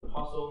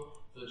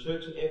to the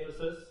church at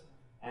Ephesus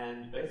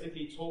and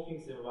basically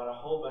talking to them about a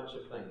whole bunch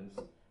of things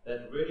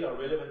that really are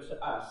relevant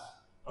to us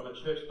from a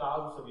church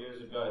thousands of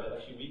years ago that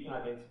actually we can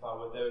identify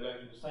with. They were going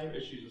through the same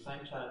issues, the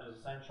same challenges,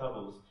 the same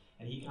troubles,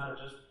 and he kind of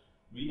just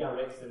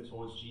redirects them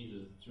towards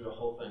Jesus through a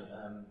whole thing,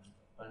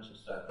 bunch of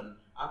stuff. And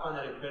I find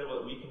that incredible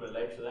that we can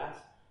relate to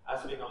that.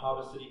 Us being a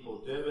harbour city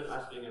called Durban,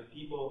 us being a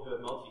people who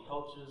have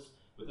multi-cultures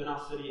within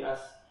our city, us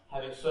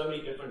having so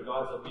many different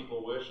gods that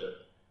people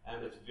worship.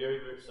 And it's very,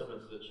 very similar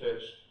to the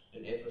church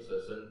in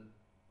Ephesus. And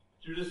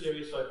through this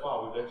series so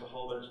far, we've learned a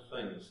whole bunch of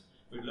things.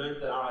 We've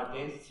learned that our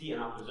identity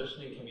and our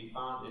positioning can be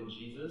found in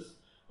Jesus.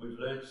 We've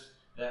learned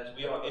that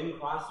we are in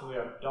Christ and we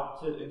are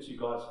adopted into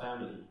God's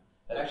family.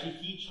 That actually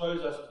He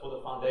chose us before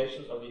the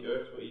foundations of the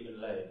earth were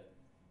even laid.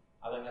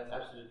 I think that's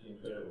absolutely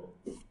incredible.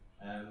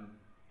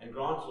 And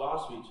Grant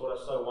last week taught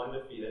us so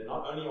wonderfully that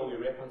not only are we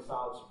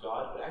reconciled to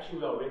God, but actually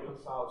we are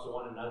reconciled to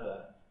one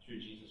another through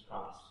Jesus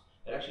Christ.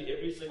 That actually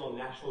every single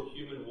natural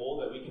human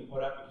wall that we can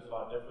put up because of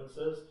our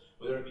differences,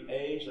 whether it be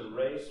age and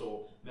race,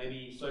 or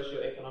maybe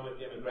socioeconomic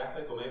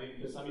demographic, or maybe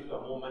because somebody's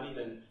got more money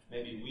than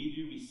maybe we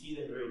do, we see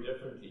them very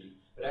differently.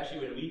 But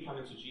actually when we come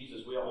into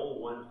Jesus, we are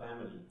all one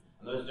family.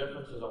 And those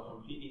differences are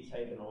completely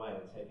taken away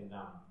and taken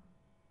down.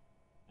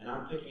 And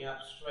I'm picking up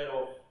straight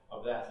off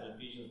of that in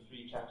Ephesians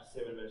 3, chapter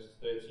 7, verses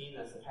 13.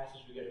 That's the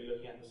passage we're going to be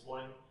looking at this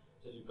morning.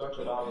 So if you've got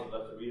your Bible, I'd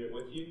love to read it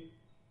with you.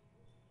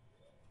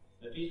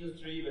 In Ephesians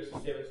 3, verses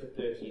 7 to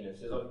 13, it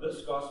says, "Of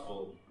this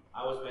gospel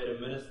I was made a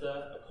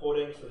minister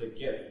according to the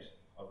gift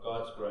of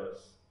God's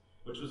grace,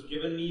 which was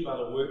given me by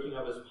the working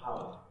of His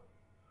power.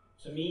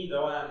 To me,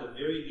 though I am the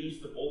very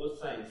least of all the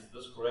saints,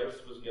 this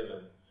grace was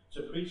given,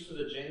 to preach to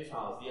the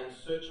Gentiles the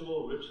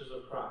unsearchable riches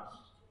of Christ,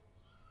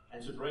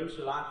 and to bring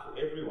to light for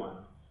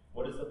everyone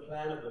what is the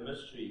plan of the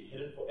mystery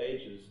hidden for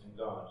ages in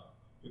God,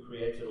 who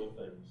created all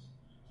things,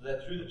 so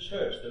that through the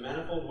church the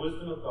manifold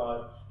wisdom of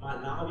God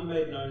might now be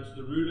made known to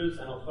the rulers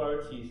and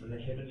authorities in the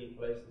heavenly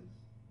places.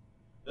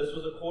 This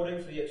was according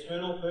to the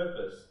eternal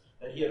purpose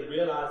that He had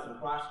realized in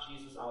Christ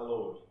Jesus our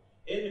Lord,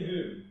 in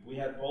whom we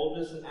have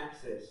boldness and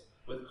access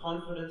with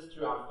confidence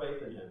through our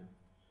faith in Him.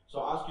 So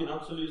I ask you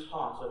not to lose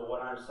heart over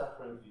what I am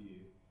suffering for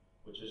you,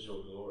 which is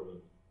your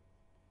glory."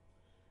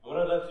 And what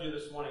I'd love to do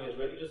this morning is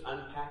really just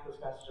unpack this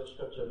passage of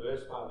Scripture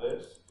verse by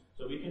verse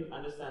so we can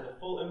understand the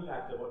full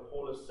impact of what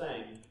Paul is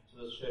saying to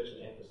this church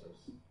in Ephesus.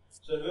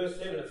 So in verse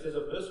 7 it says,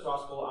 "Of this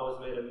gospel I was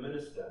made a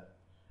minister,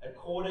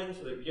 according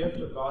to the gift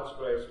of God's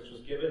grace which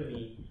was given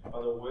me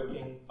by the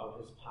working of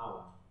His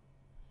power."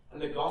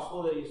 And the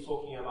gospel that he's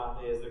talking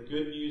about there is the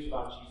good news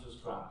about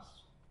Jesus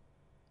Christ.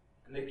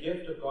 And the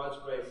gift of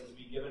God's grace has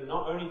been given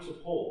not only to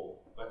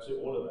Paul, but to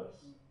all of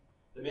us.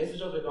 The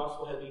message of the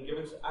gospel has been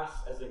given to us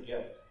as a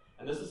gift.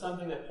 And this is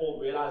something that Paul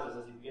realizes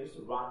as he begins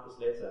to write this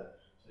letter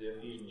to the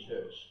Ephesian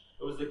church.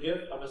 It was the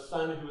gift of a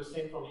son who was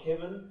sent from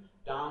heaven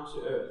down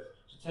to earth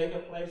to take a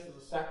place as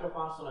a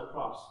sacrifice on a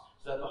cross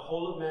so that the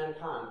whole of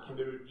mankind can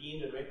be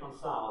redeemed and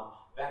reconciled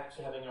back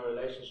to having a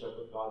relationship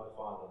with God the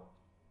Father.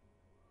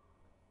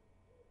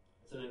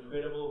 It's an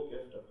incredible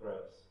gift of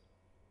grace.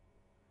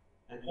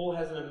 And Paul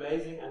has an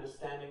amazing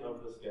understanding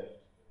of this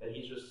gift that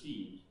he's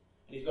received.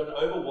 And he's got an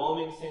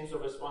overwhelming sense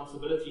of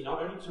responsibility,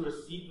 not only to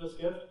receive this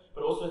gift,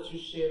 but also to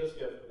share this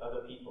gift with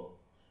other people.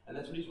 And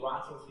that's what he's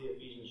writing to the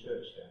Ephesian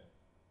church here.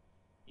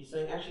 He's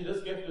saying, actually,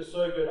 this gift is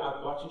so good,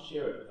 I've got to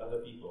share it with other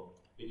people.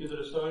 Because it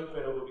is so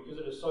incredible, because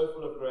it is so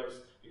full of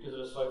grace, because it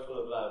is so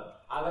full of love.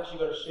 I've actually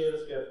got to share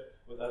this gift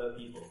with other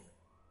people.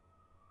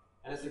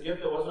 And it's a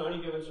gift that wasn't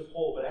only given to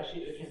Paul, but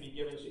actually it can be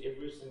given to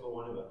every single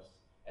one of us.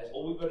 As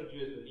all we've got to do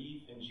is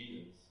believe in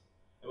Jesus.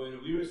 And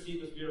when we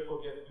receive this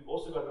beautiful gift, we've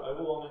also got an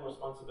overwhelming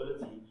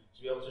responsibility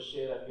to be able to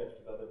share that gift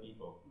with other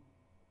people.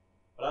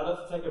 But I'd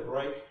love to take a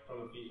break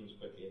from Ephesians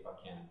quickly if I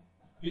can.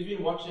 Who's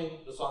been watching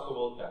the Soccer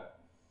World Cup?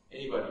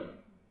 Anybody?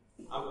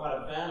 I'm quite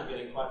a fan. I'm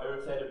getting quite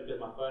irritated because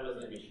my phone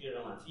doesn't let me share it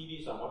on my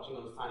TV, so I'm watching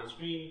on this tiny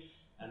screen,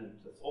 and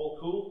it's all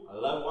cool. I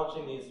love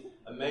watching these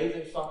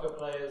amazing soccer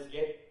players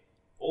get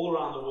all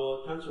around the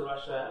world, come to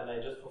Russia, and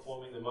they're just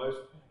performing the most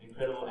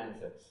incredible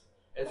antics.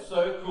 It's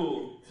so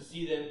cool to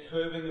see them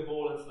curving the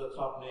ball into the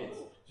top net,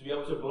 to be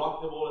able to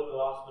block the ball at the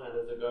last minute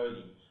as a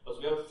goalie, or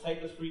to be able to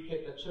take this free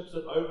kick that chips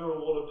it over a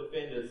wall of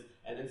defenders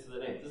and into the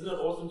net. Isn't it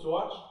awesome to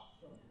watch?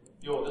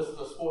 Yo, this is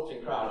a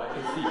sporting crowd, I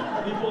can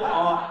see. People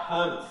are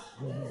pumped.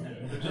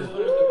 We just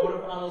finished the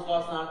quarterfinals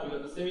last night. We've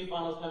got the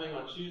semi-finals coming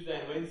on Tuesday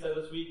and Wednesday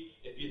this week.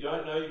 If you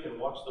don't know, you can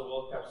watch the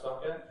World Cup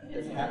soccer.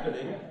 It's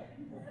happening.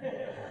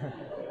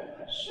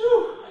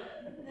 Shoo!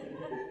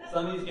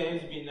 Some of these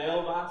games have been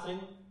nail-biting.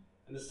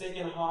 In the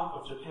second half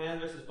of Japan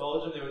versus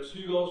Belgium, there were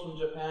 2 goals from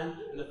Japan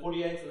in the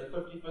 48th and the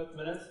 55th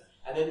minutes.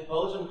 And then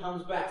Belgium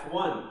comes back,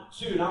 1,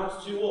 2, now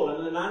it's 2-2.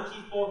 And in the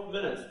 94th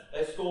minute,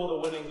 they score the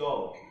winning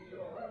goal.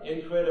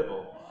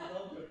 Incredible.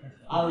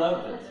 I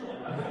loved it.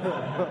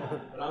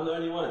 But I'm the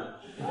only one.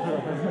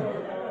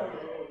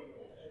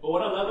 But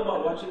what I love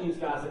about watching these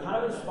guys, it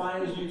kind of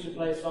inspires you to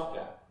play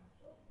soccer.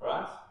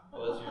 Right? For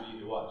those of you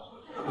who watch.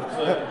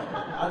 So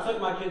I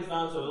took my kids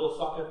down to a little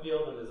soccer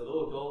field, and there's a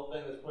little goal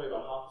thing that's probably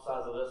about half the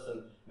size of this,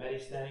 and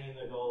Maddie's standing in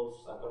the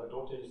goals. I've got a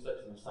daughter who's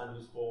 6 and a son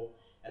who's 4.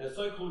 And it's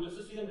so cool just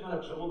to see them kind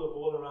of dribble the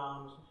ball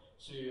around,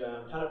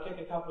 to kind of kick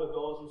a couple of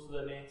goals into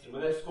the net. And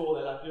when they score,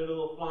 they like do a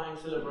little flying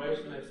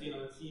celebration they've seen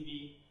on the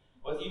TV.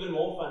 What's even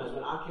more fun is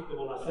when I kick the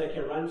ball and I say,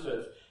 okay, run to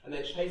it, and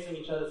they're chasing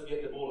each other to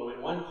get the ball.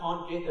 And when one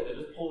can't get it,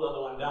 they just pull the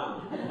other one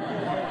down.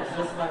 It's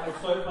just like,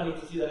 it's so funny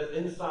to see that it's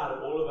inside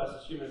of all of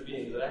us as human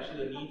beings, that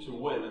actually the need to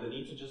win and the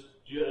need to just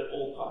do it at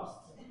all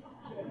costs.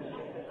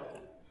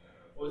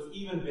 What's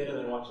even better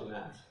than watching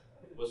that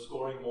was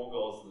scoring more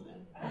goals than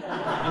them.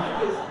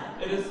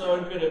 Because it is so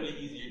incredibly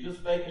easy. You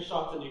just fake a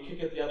shot and you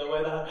kick it the other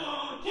way. They're like,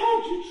 oh,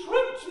 Dad, you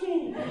tricked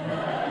me!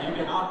 And you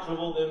can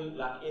out-dribble them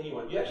like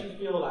anyone. You actually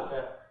feel like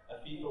a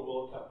FIFA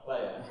World Cup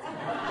player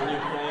when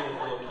you're playing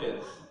with little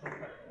kids.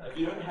 If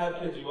you don't have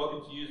kids, you're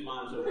welcome to use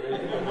mine, so really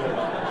feel good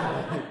about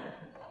that.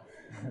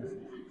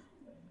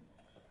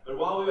 But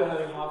while we were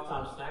having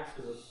halftime snacks,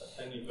 because it's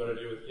a thing you've got to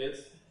do with kids,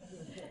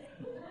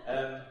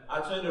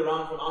 I turned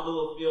around from our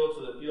little field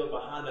to the field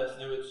behind us,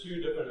 and there were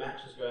 2 different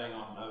matches going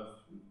on.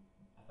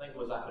 I think it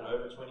was like an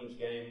over-20s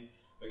game.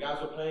 The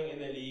guys were playing in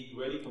their league,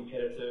 really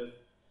competitive.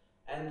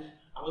 And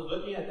I was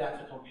looking at that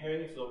and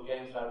comparing it to the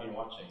games that I've been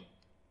watching.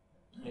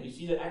 And you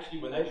see that actually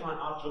when they try and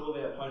out-dribble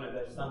their opponent,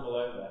 they stumble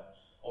over.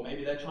 Or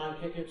maybe they try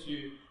and kick it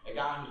to a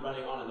guy who's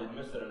running on and they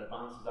miss it and it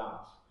bounces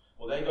out.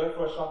 Or they go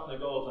for a shot in the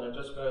goals and it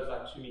just goes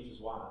like 2 meters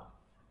wide.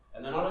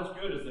 And they're not as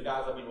good as the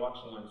guys I've been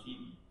watching on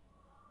TV.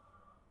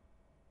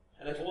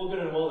 And it's all good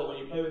and well that when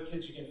you play with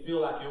kids, you can feel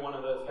like you're one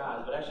of those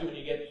guys. But actually when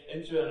you get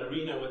into an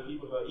arena with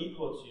people who are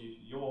equal to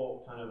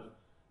your kind of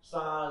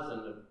size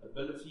and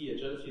ability,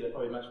 agility, they're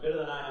probably much better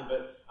than I am,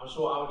 but I'm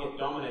sure I would get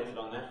dominated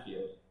on that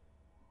field.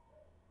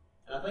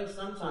 And I think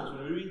sometimes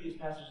when we read these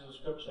passages of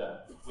Scripture,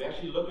 we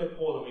actually look at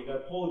Paul and we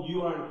go, Paul,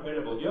 you are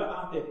incredible. You're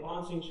out there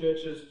planting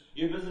churches,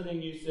 you're visiting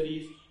new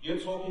cities, you're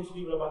talking to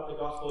people about the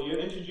gospel, you're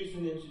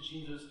introducing them to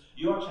Jesus,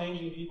 you are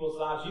changing people's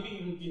lives, you've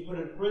even been put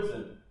in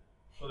prison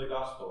for the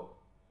gospel.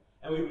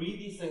 And we read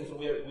these things and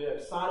we're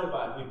excited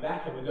by it, we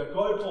back it, we go,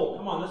 go Paul,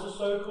 come on, this is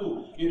so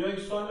cool. You're doing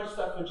so much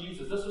stuff for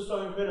Jesus, this is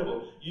so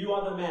incredible. You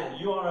are the man,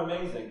 you are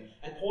amazing.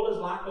 And Paul is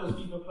like those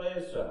FIFA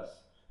players to us.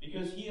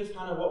 Because he is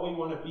kind of what we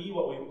want to be,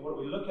 what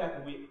we look at,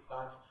 and we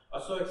like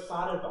are so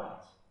excited by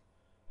it.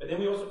 But then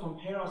we also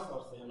compare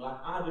ourselves to him, like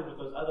I did with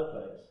those other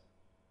players.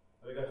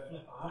 And we go,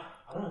 Flip, I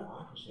don't know if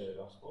I can share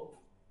the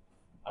gospel.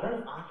 I don't know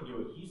if I can do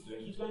what he's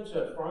doing. He's going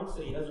to a foreign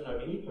city, he doesn't know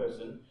any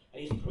person,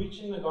 and he's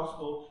preaching the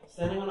gospel,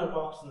 standing on a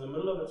box in the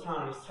middle of a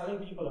town, and he's telling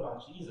people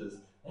about Jesus.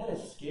 That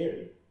is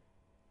scary.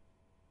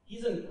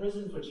 He's in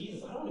prison for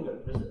Jesus. I don't want to go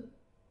to prison.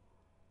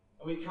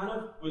 And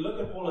we look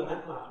at Paul in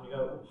that life and we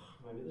go,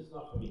 maybe this is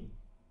not for me.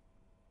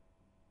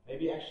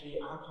 Maybe actually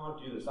I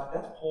can't do this. Like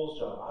that's Paul's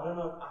job. I don't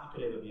know if I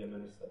could ever be a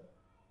minister.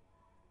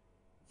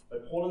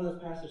 But Paul in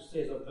this passage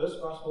says, of this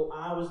gospel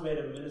I was made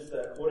a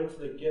minister according to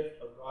the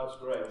gift of God's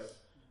grace,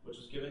 which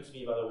was given to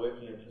me by the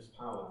working of his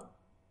power.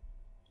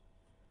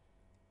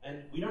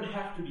 And we don't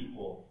have to be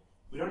Paul.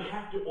 We don't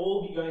have to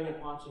all be going and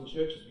planting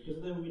churches,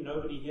 because then there will be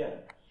nobody here.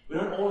 We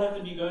don't all have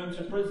to be going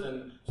to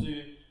prison to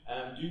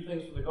do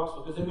things for the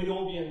gospel, because then we'd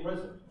all be in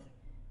prison.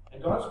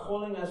 And God's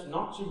calling us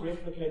not to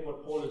replicate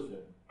what Paul is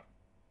doing.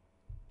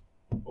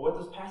 But what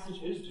this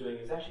passage is doing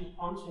is actually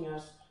prompting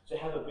us to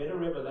have a better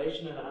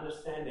revelation and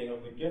understanding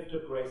of the gift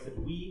of grace that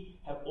we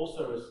have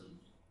also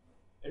received.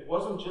 It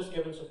wasn't just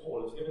given to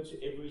Paul, it's given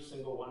to every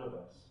single one of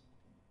us.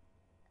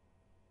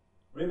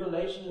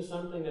 Revelation is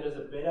something that is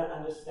a better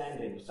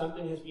understanding.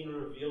 Something has been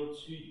revealed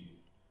to you.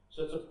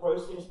 So it's a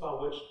process by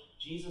which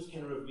Jesus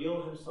can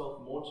reveal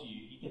himself more to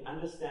you. He can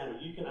understand, or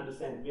you can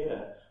understand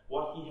better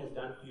what he has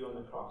done for you on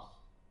the cross.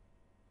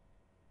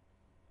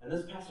 And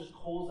this passage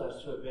calls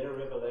us to a better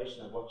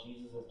revelation of what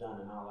Jesus has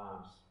done in our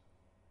lives.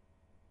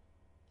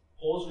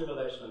 Paul's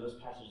revelation in this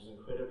passage is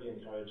incredibly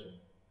encouraging.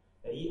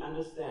 That he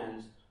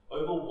understands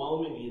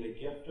overwhelmingly the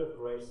gift of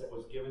grace that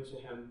was given to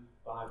him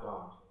by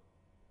God.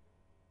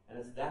 And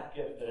it's that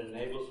gift that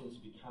enables him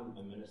to become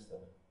a minister.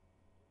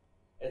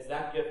 It's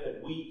that gift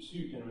that we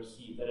too can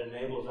receive that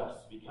enables us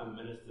to become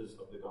ministers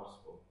of the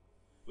gospel.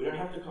 We don't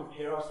have to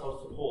compare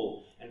ourselves to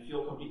Paul and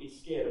feel completely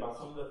scared about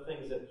some of the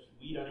things that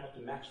we don't have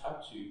to match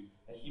up to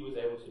that he was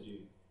able to do.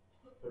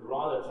 But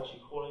rather, it's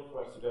actually calling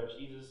for us to go,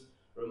 Jesus,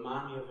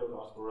 remind me of your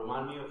gospel,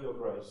 remind me of your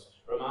grace,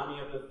 remind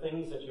me of the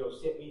things that you have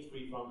set me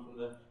free from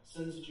the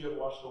sins that you have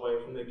washed away,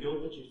 from the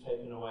guilt that you've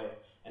taken away.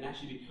 And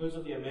actually, because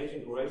of the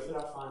amazing grace that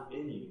I find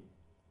in you,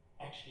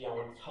 actually, I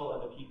want to tell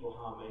other people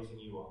how amazing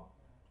you are.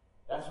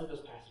 That's what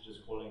this passage is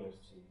calling us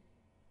to.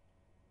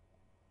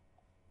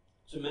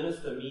 To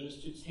minister means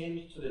to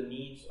tend to the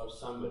needs of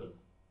somebody.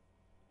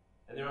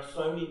 And there are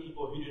so many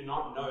people who do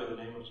not know the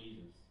name of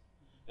Jesus.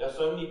 There are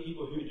so many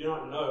people who do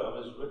not know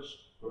of his rich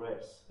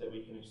grace that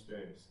we can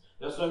experience.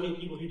 There are so many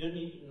people who didn't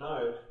even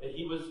know that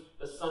he was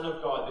the Son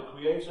of God, the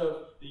creator of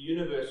the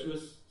universe, who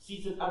was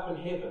seated up in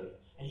heaven.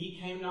 And he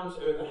came down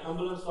to earth and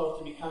humbled himself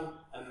to become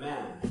a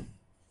man.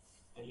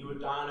 And he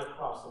would die on a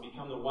cross and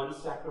become the one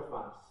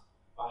sacrifice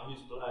by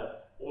whose blood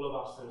all of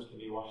our sins can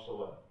be washed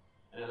away,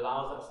 and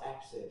allows us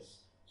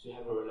access to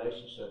have a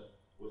relationship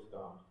with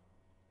God.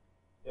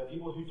 There are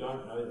people who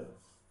don't know that.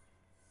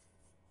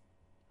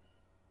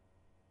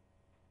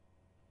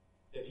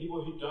 There are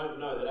people who don't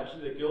know that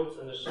actually the guilt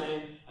and the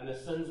shame and the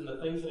sins and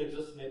the things that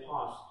exist in their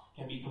past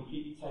can be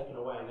completely taken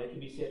away, and they can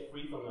be set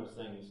free from those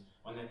things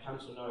when they come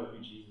to know who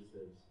Jesus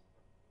is.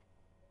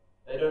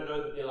 They don't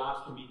know that their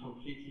lives can be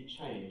completely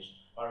changed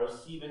by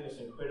receiving this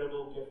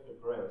incredible gift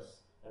of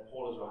grace that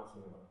Paul is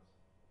writing about.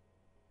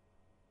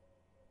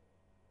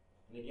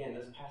 And again,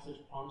 this passage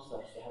prompts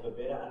us to have a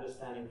better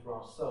understanding for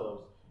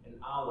ourselves in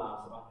our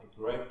lives about the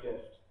great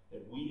gift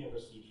that we have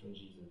received from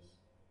Jesus.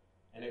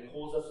 And it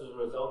calls us, as a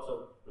result of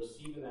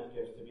receiving that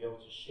gift, to be able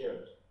to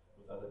share it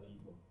with other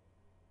people.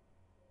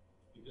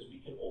 Because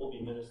we can all be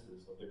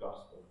ministers of the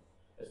gospel.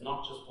 It's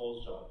not just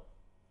Paul's job.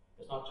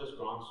 It's not just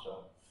Grant's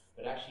job.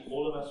 But actually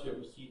all of us who have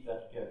received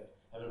that gift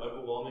have an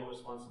overwhelming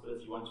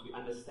responsibility once we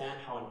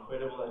understand how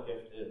incredible that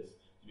gift is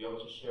to be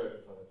able to share it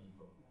with other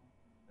people.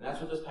 And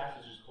that's what this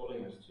passage is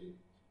calling us to.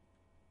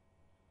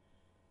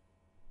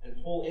 And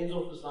Paul ends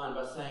off this line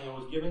by saying, "It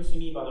was given to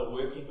me by the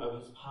working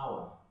of his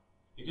power."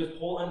 Because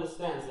Paul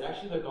understands that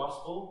actually the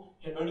gospel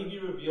can only be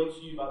revealed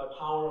to you by the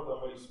power of the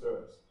Holy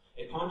Spirit.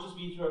 It can't just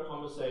be through a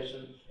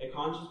conversation. It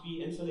can't just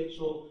be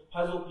intellectual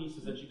puzzle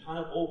pieces that you kind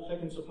of all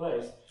click into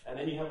place and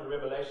then you have a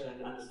revelation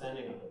and an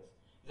understanding of it.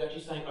 He's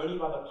actually saying only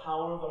by the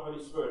power of the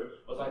Holy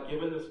Spirit was I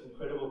given this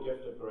incredible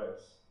gift of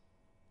grace.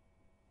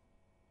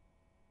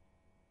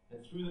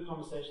 And through the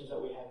conversations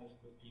that we have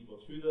with people,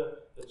 through the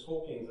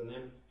talkings and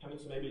them coming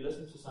to maybe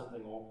listen to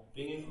something or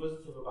being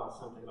inquisitive about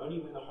something, only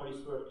when the Holy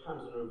Spirit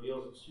comes and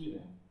reveals it to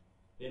them,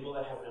 then will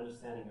they have an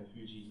understanding of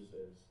who Jesus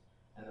is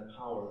and the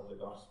power of the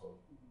gospel.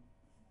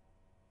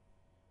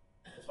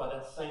 It's by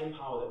that same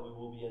power that we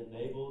will be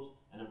enabled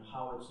and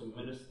empowered to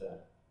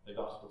minister the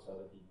gospel to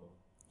other people,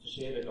 to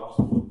share the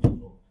gospel with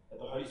people, that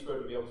the Holy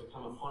Spirit will be able to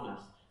come upon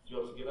us, to be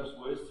able to give us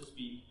words to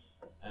speak,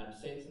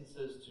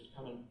 sentences to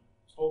come and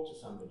talk to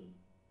somebody,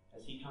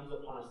 as He comes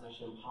upon us and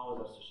actually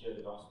empowers us to share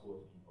the gospel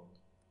with people.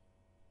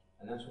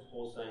 And that's what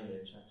Paul's saying there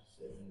in chapter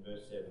 7, in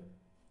verse 7.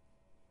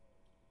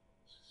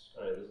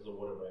 Sorry, this is a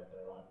water break that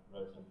I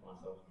wrote in for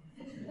myself.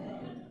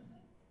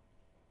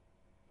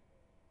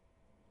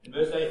 In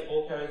verse 8,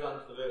 Paul carries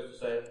on to the verse to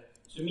say,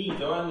 "To me,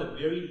 though I'm the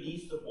very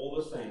least of all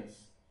the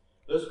saints,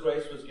 this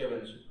grace was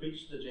given to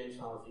preach to the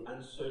Gentiles the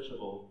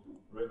unsearchable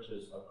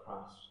riches of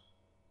Christ."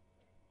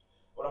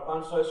 What I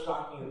find so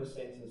striking in this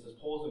sentence is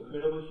Paul's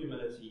incredible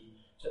humility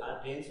to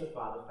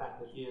identify the fact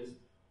that he is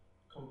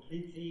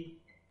completely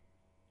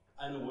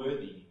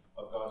unworthy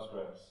of God's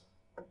grace.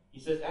 He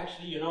says,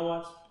 actually, you know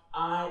what?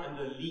 I am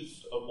the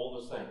least of all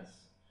the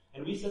saints.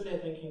 And we sit there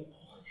thinking,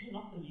 Paul, you're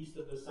not the least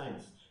of the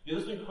saints. You're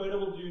this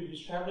incredible dude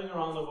who's traveling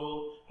around the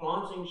world,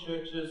 planting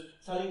churches,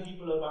 telling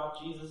people about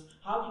Jesus.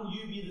 How can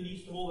you be the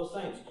least of all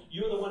the saints?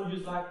 You're the one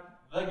who's like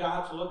the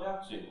guy to look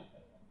up to.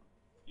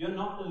 You're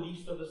not the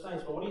least of the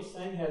saints. But what he's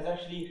saying here is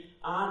actually,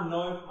 I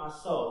know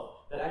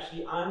myself that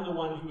actually I'm the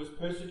one who was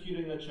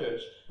persecuting the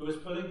church, who was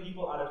pulling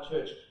people out of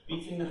church,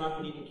 beating them up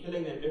and even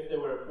killing them if they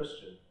were a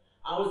Christian.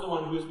 I was the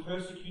one who was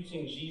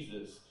persecuting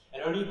Jesus.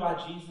 And only by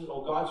Jesus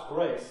or God's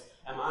grace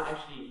am I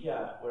actually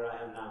here where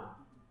I am now.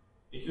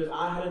 Because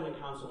I had an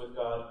encounter with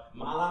God,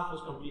 my life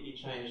was completely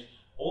changed.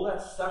 All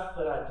that stuff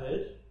that I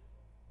did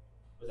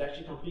was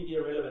actually completely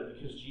irrelevant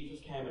because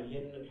Jesus came and He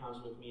had an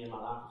encounter with me and my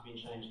life has been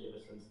changed ever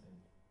since then.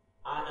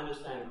 I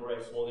understand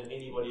grace more than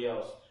anybody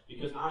else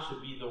because I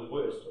should be the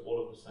worst of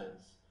all of the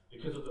saints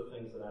because of the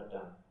things that I've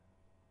done.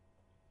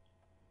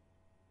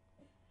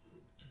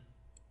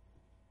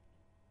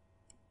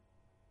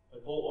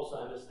 But Paul also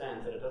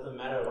understands that it doesn't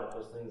matter about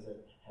those things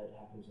that had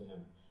happened to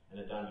him and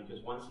had done,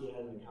 because once he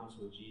had an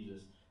encounter with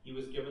Jesus, he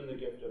was given the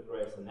gift of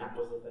grace, and that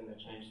was the thing that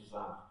changed his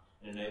life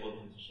and enabled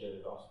him to share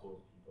the gospel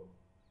with people.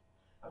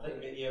 I think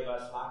many of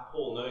us, like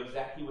Paul, know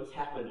exactly what's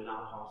happened in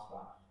our past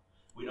life.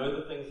 We know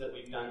the things that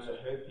we've done to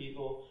hurt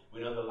people.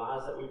 We know the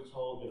lies that we've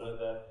told. We know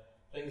the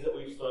things that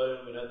we've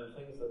stolen. We know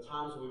the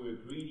times we were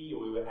greedy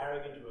or we were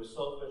arrogant, we were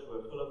selfish, we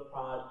were full of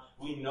pride.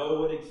 We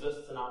know what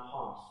exists in our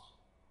past.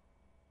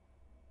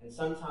 And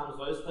sometimes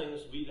those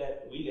things, we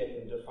let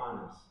them define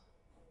us.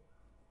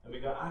 And we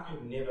go, I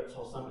could never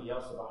tell somebody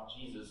else about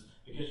Jesus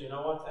because you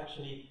know what?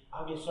 Actually,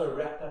 I've been so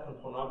wrapped up in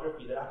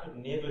pornography that I could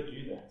never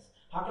do that.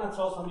 How can I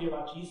tell somebody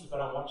about Jesus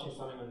but I'm watching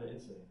something on the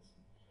internet?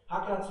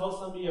 How can I tell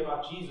somebody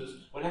about Jesus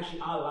when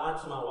actually I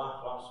lied to my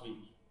wife last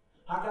week?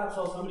 How can I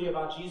tell somebody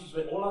about Jesus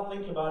when all I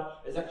think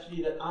about is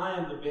actually that I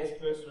am the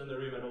best person in the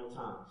room at all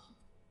times?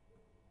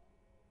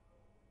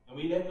 And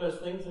we let those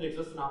things that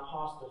exist in our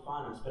past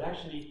define us. But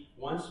actually,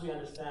 once we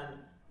understand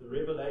the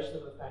revelation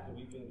of the fact that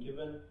we've been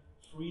given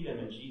freedom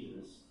in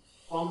Jesus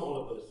from all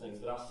of those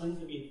things, that our sins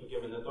have been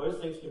forgiven, that those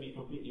things can be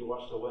completely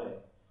washed away,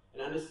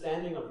 an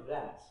understanding of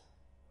that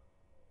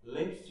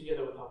linked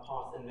together with our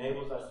past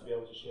enables us to be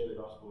able to share the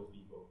gospel with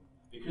people.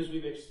 Because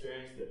we've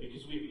experienced it,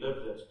 because we've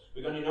lived it.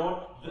 We're going, you know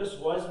what? This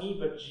was me,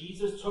 but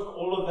Jesus took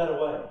all of that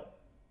away.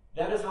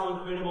 That is how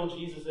incredible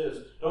Jesus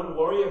is. Don't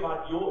worry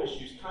about your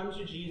issues. Come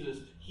to Jesus.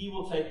 He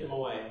will take them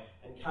away,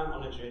 and come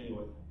on a journey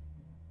with him.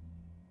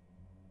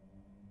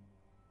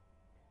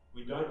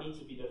 We don't need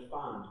to be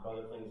defined by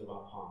the things of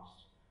our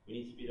past. We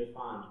need to be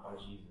defined by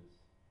Jesus.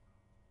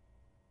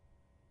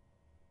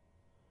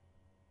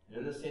 And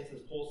in this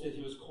sentence, Paul says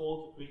he was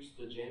called to preach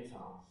to the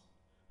Gentiles.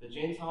 The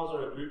Gentiles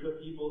are a group of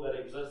people that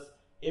exist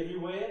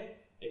everywhere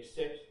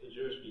except the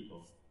Jewish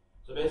people.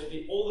 So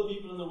basically, all the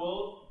people in the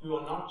world who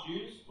are not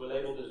Jews were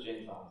labeled as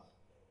Gentiles.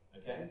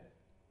 Okay?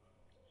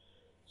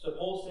 So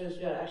Paul says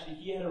here, actually,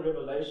 he had a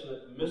revelation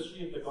that the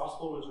mystery of the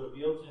gospel was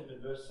revealed to him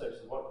in verse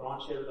 6, and what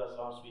Grant shared with us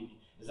last week,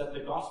 is that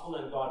the gospel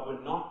and God were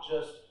not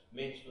just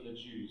meant for the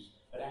Jews,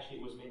 but actually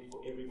it was meant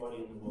for everybody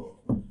in the world.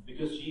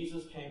 Because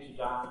Jesus came to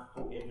die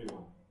for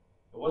everyone.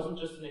 It wasn't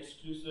just an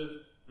exclusive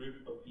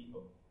group of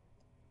people.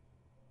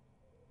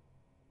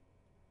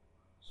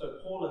 So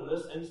Paul, in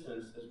this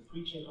instance, is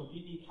preaching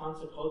completely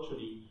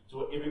counterculturally to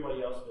what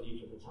everybody else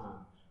believed at the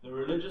time. The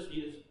religious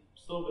leaders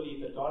still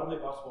believed that God and the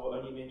gospel were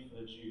only meant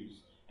for the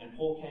Jews. And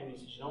Paul came and he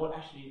said, you know what,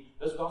 actually,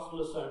 this gospel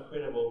is so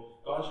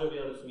incredible. God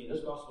revealed it to me.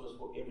 This gospel is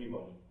for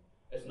everybody.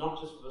 It's not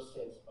just for the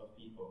set of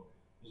people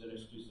who's an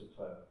exclusive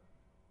club.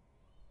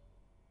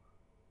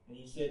 And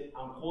he said,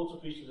 I'm called to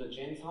preach to the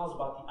Gentiles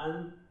about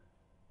the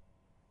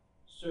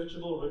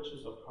unsearchable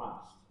riches of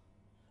Christ.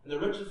 And the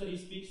riches that he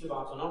speaks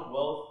about are not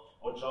wealth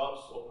or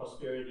jobs or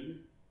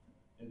prosperity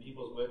in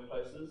people's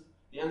workplaces.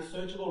 The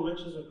unsearchable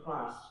riches in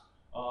Christ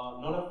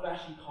are not a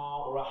flashy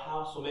car or a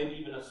house or maybe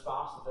even a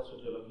spouse, if that's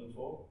what you're looking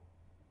for.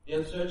 The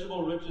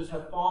unsearchable riches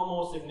have far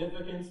more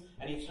significance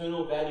and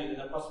eternal value than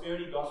the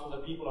prosperity gospel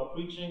that people are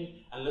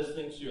preaching and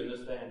listening to in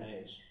this day and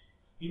age.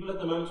 People at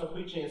the moment are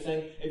preaching and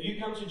saying, if you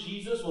come to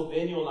Jesus, well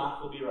then your life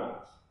will be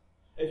right.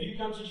 If you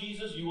come to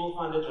Jesus, you will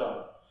find a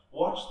job.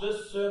 Watch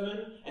this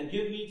sermon and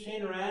give me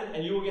 10 rand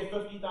and you will get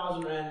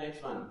 50,000 rand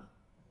next month.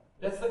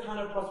 That's the kind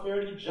of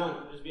prosperity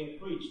junk that is being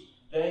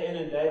preached day in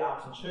and day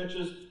out in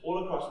churches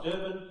all across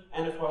Durban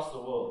and across the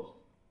world.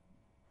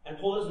 And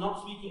Paul is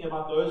not speaking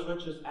about those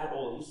riches at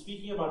all. He's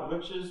speaking about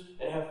riches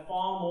that have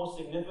far more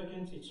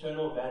significant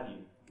eternal value.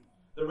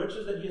 The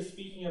riches that he is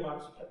speaking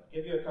about, to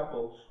give you a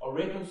couple, are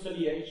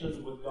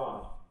reconciliation with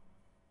God.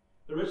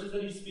 The riches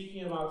that he's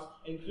speaking about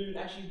include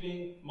actually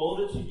being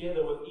molded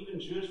together with even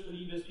Jewish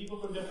believers,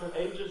 people from different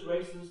ages,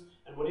 races,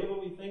 and whatever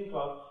we think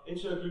of,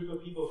 into a group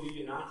of people who are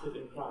united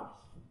in Christ.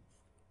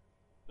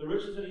 The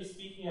riches that he's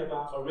speaking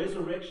about are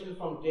resurrection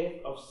from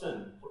death of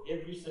sin for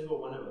every single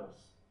one of us,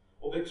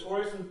 or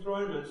victorious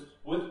enthronement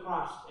with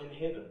Christ in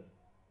heaven.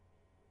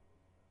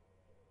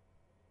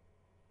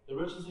 The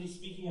riches that he's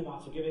speaking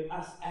about are giving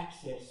us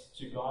access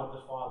to God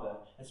the Father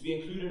and to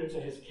be included into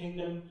his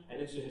kingdom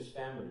and into his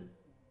family.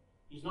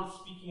 He's not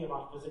speaking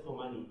about physical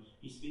money.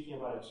 He's speaking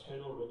about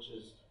eternal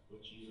riches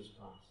with Jesus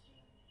Christ.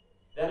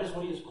 That is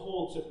what he is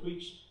called to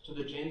preach to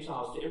the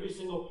Gentiles, to every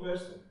single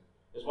person.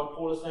 Is what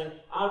Paul is saying.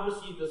 I've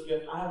received this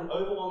gift. I have an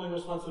overwhelming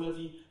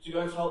responsibility to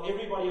go and tell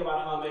everybody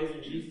about how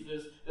amazing Jesus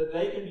is, that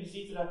they can be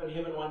seated up in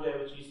heaven one day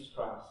with Jesus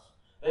Christ.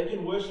 They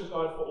can worship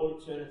God for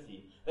all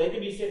eternity. They can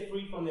be set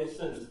free from their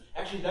sins.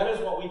 Actually, that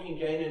is what we can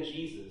gain in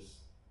Jesus.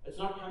 It's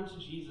not come to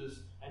Jesus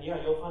and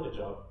you'll find a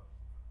job.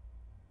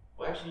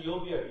 Or actually,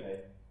 you'll be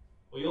okay.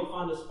 Or you'll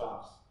find a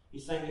spouse.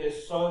 He's saying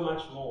there's so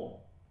much more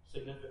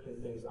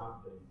significant things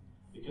out there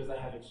because they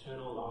have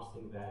eternal,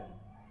 lasting value.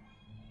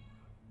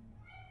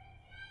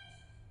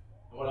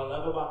 And what I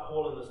love about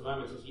Paul in this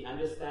moment is he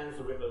understands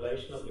the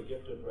revelation of the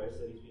gift of grace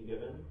that he's been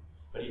given,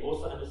 but he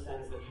also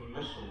understands the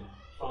commission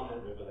from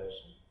that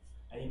revelation.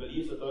 And he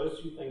believes that those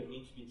two things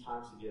need to be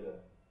tied together.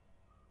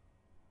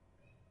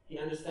 He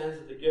understands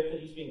that the gift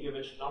that he's been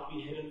given should not be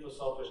hidden for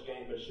selfish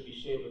gain, but should be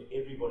shared with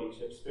everybody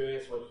to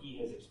experience what he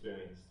has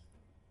experienced,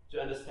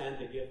 to understand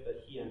the gift that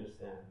he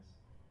understands.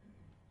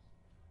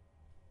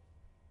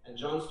 And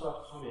John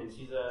Stott comments,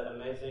 he's an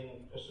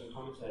amazing Christian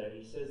commentator,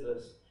 he says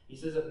this. He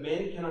says, if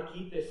men cannot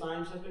keep their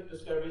scientific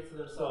discoveries to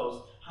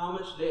themselves, how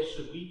much less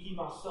should we keep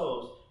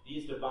ourselves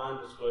these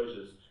divine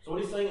disclosures? So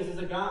what he's saying is, there's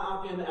a guy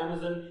out there in the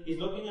Amazon, he's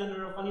looking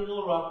under a funny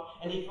little rock,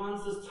 and he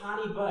finds this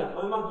tiny bug.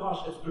 Oh my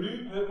gosh, it's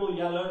blue, purple,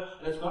 yellow,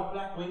 and it's got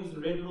black wings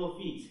and red little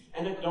feet,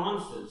 and it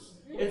dances.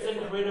 It's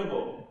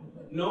incredible.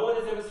 No one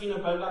has ever seen a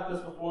bug like this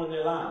before in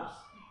their lives.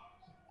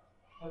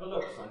 Have a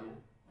look, Sonia.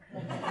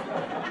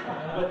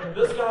 But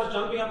this guy's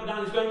jumping up and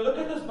down. He's going, look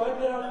at this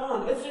bug that I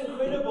found. It's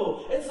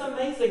incredible. It's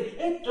amazing.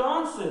 It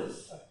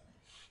dances.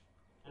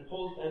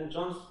 And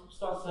John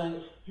starts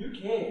saying, who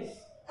cares?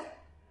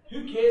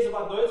 Who cares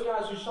about those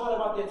guys who shout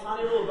about their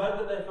tiny little bug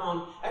that they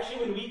found?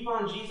 Actually, when we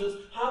find Jesus,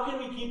 how can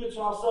we keep it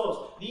to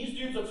ourselves? These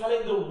dudes are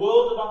telling the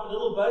world about the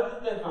little bug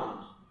that they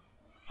found.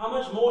 How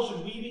much more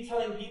should we be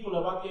telling people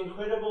about the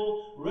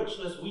incredible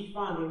richness we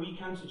find when we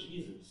come to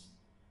Jesus?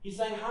 He's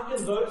saying, how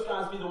can those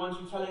guys be the ones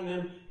who are telling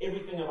them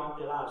everything about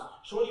their lives?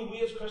 Surely we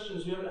as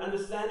Christians who have an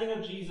understanding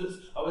of Jesus,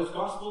 of his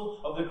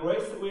gospel, of the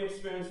grace that we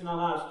experience in our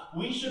lives,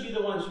 we should be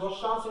the ones who are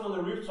shouting on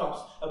the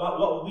rooftops about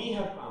what we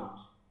have found.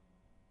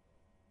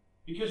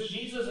 Because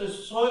Jesus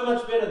is so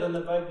much better than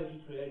the bug that he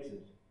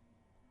created.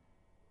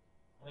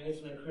 I think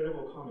it's an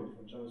incredible comment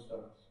from John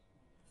Stott.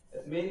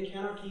 If men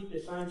cannot keep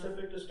their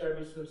scientific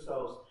discoveries to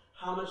themselves,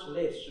 how much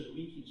less should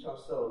we keep to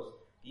ourselves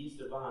these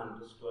divine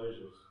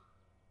disclosures?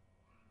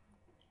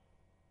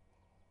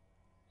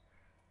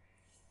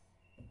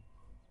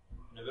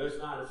 In verse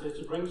 9 it says,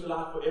 to bring to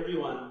light for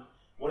everyone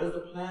what is the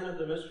plan of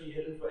the mystery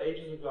hidden for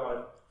ages of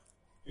God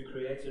who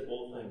created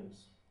all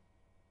things.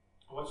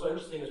 And what's so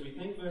interesting is we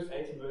think verse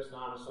 8 and verse 9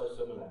 are so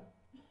similar.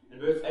 In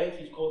verse 8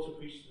 he's called to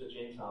preach to the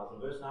Gentiles.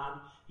 In verse 9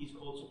 he's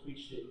called to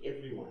preach to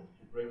everyone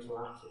and bring to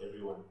light to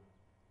everyone.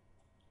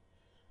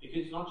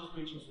 Because he's not just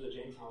preaching to the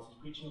Gentiles,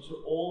 he's preaching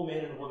to all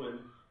men and women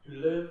who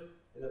live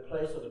in the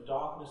place of the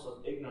darkness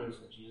of ignorance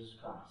of Jesus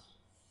Christ.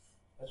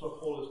 That's what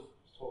Paul is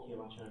talking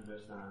about here in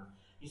verse 9.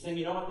 He's saying,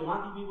 you know what, there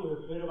might be people who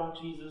have heard about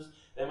Jesus,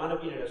 they might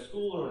have been at a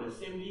school or an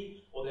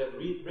assembly, or they've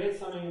read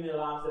something in their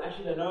lives, that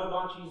actually they know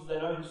about Jesus, they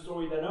know his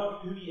story, they know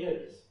who he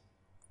is,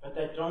 but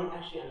they don't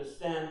actually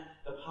understand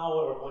the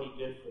power of what he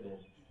did for them.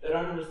 They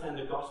don't understand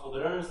the gospel,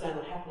 they don't understand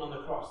what happened on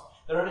the cross,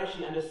 they don't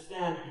actually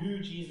understand who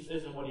Jesus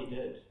is and what he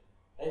did.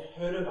 They've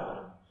heard about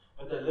him,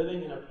 but they're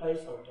living in a place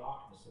of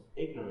darkness, of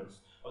ignorance,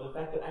 of the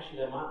fact that actually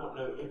they might not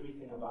know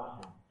everything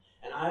about him.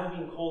 And I have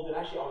been called that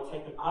actually I would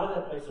take them out of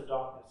that place of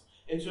darkness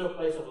into a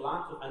place of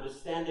light, of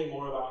understanding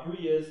more about who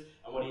he is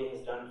and what he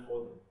has done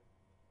for them.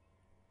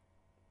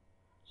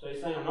 So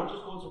he's saying, I'm not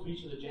just called to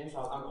preach to the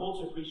Gentiles, I'm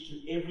called to preach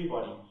to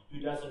everybody who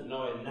doesn't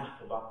know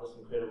enough about this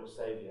incredible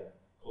Savior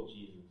called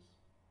Jesus.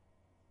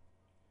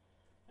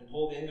 And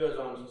Paul then goes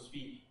on to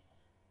speak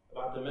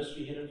about the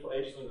mystery hidden for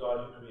ages in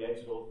God who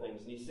created all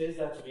things. And he says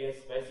that to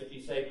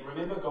basically say,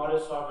 remember, God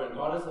is sovereign.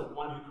 God is the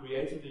one who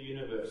created the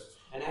universe.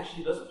 And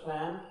actually this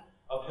plan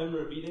of him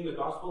revealing the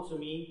gospel to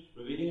me,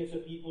 revealing it to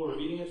people,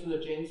 revealing it to the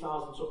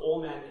Gentiles and to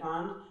all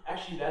mankind,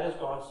 actually that is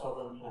God's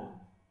sovereign plan.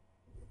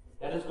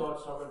 That is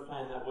God's sovereign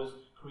plan that was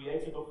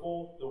created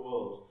before the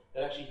world.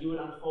 That actually he would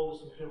unfold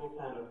this incredible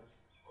plan of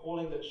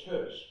calling the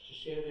church to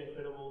share the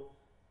incredible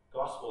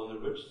gospel and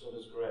the riches of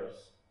his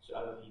grace to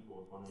other people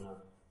with one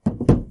another.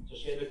 To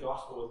share the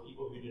gospel with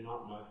people who do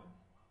not know him.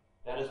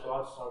 That is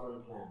God's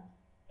sovereign plan.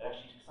 That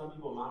actually some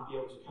people might be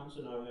able to come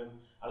to know him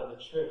out of the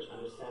church,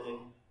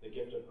 understanding the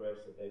gift of grace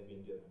that they've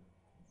been given.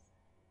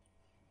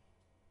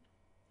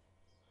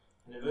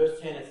 And in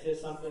verse 10 it says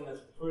something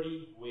that's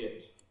pretty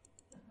weird.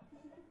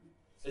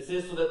 It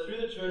says, so that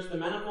through the church the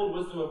manifold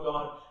wisdom of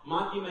God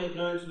might be made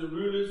known to the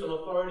rulers and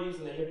authorities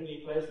in the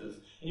heavenly places.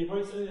 And you're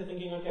probably sitting there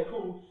thinking, okay,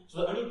 cool.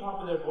 So the only part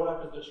where they're brought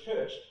up as the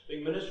church,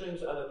 being ministering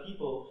to other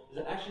people, is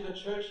that actually the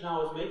church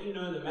now is making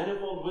known the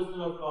manifold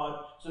wisdom of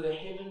God to the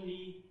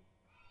heavenly,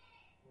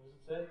 what does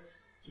it say?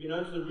 To be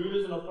known to the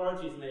rulers and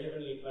authorities in the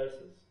heavenly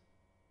places.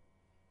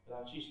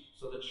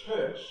 So the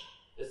church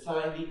is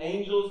telling the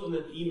angels and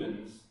the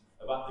demons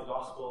about the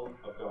gospel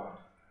of God.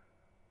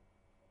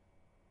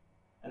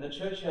 And the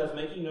church here is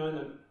making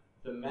known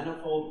the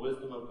manifold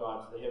wisdom of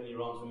God to the heavenly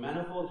realms. The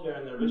manifold here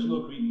in the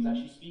original Greek is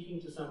actually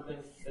speaking to something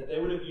that they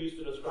would have used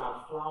to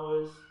describe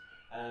flowers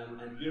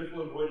and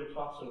beautiful embroidered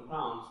cloths and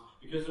crowns,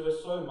 because they were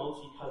so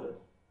multicolored.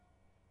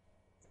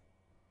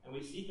 And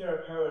we see here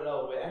a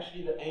parallel where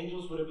actually the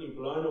angels would have been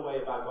blown away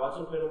by God's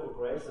incredible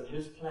grace and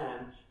his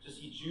plan to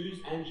see Jews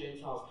and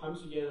Gentiles come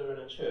together in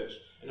a church,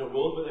 in a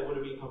world where they would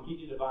have been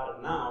completely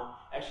divided, now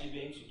actually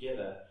being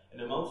together in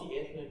a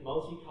multi-ethnic,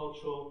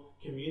 multicultural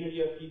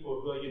community of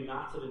people who are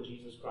united in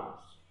Jesus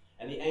Christ.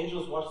 And the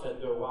angels watch that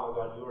and go, wow,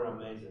 God, you are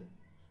amazing.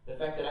 The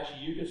fact that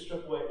actually you could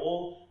strip away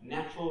all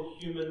natural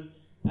human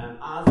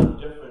eyes of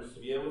difference to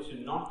be able to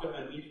not go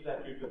and meet with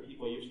that group of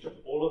people. You've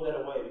stripped all of that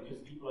away because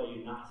people are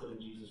united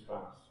in Jesus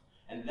Christ.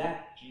 And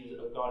that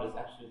God is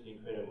absolutely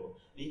incredible.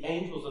 The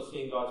angels are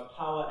seeing God's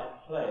power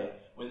at play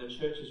when the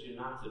church is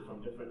united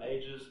from different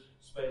ages,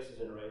 spaces,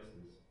 and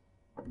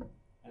races.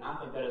 And I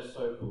think that is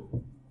so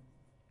cool.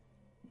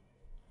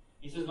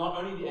 He says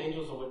not only the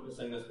angels are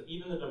witnessing this, but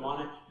even the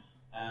demonic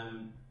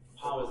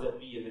powers that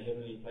be in the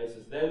heavenly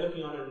places. They're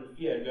looking on it in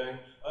fear and going,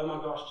 oh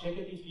my gosh, check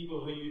out these people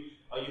who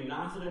are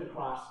united in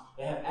Christ.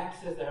 They have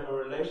access, they have a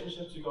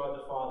relationship to God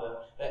the Father.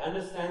 They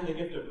understand the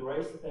gift of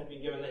grace that they've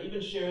been given. They're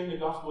even sharing the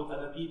gospel with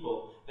other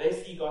people. They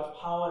see God's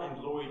power and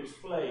glory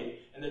displayed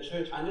in the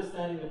church,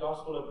 understanding the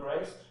gospel of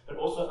grace, but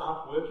also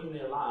outworking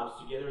their lives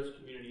together as a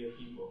community of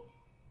people.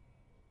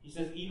 He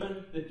says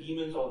even the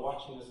demons are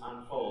watching this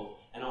unfold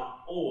and are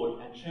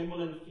awed and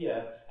tremble in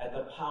fear at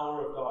the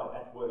power of God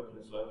at work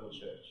in his local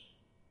church.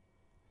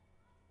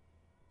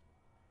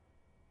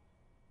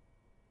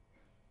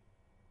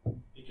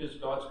 Because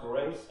God's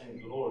grace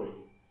and glory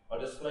are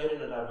displayed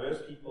in a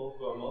diverse people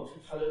who are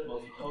multicolored,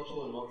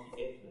 multicultural, and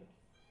multi-ethnic.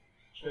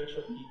 Church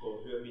of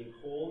people who have been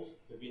called,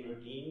 who have been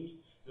redeemed,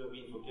 who have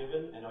been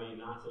forgiven, and are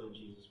united in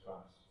Jesus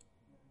Christ.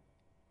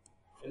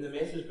 In the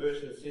Message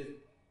version it says,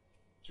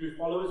 through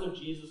followers of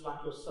Jesus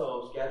like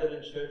yourselves gathered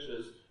in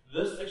churches,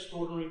 this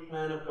extraordinary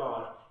plan of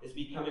God is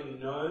becoming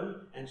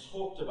known and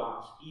talked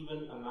about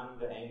even among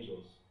the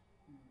angels.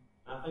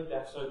 And I think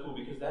that's so cool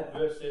because that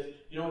verse says,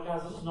 you know what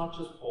guys, this is not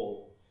just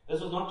Paul.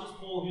 This is not just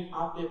Paul who's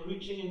out there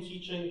preaching and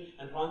teaching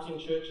and planting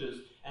churches.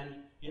 And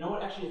you know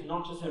what, actually it's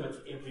not just him, it's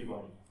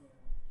everybody.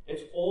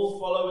 It's all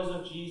followers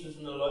of Jesus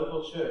in the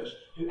local church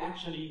who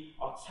actually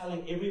are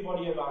telling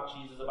everybody about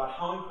Jesus, about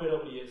how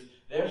incredible He is.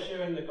 They're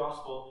sharing the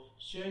gospel,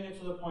 sharing it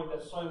to the point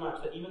that so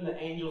much that even the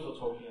angels are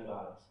talking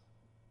about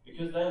it.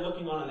 Because they're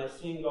looking on and they're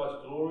seeing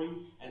God's glory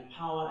and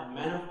power and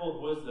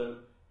manifold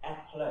wisdom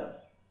at play,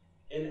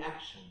 in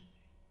action.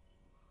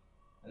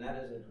 And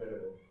that is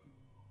incredible.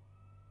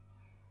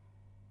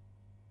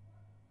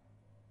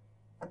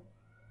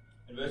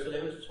 In verse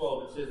 11 to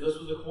 12 it says, "This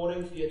was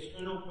according to the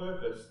eternal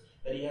purpose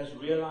that He has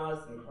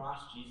realized in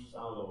Christ Jesus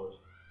our Lord,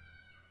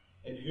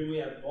 in whom we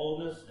have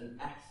boldness and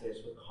access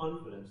with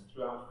confidence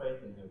through our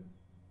faith in Him."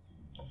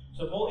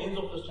 So Paul ends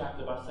off this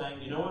chapter by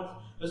saying, you know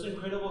what? This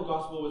incredible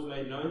gospel was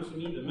made known to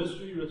me, the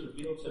mystery was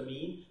revealed to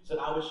me, so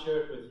that I would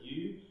share it with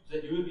you, so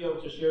that you would be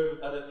able to share it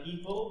with other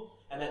people,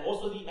 and that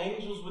also the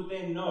angels would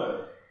then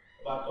know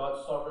about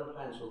God's sovereign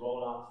plan to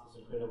roll out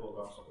this incredible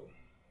gospel.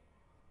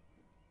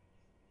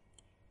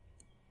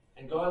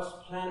 And God's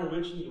plan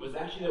originally was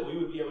actually that we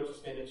would be able to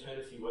spend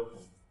eternity with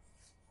Him.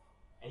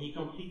 And He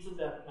completed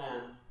that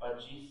plan by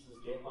Jesus'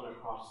 death on a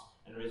cross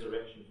and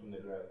resurrection from the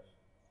grave.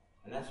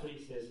 And that's what He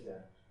says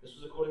here. This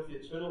was according to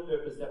the eternal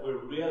purpose that were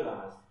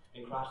realized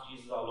in Christ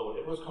Jesus our Lord.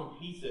 It was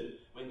completed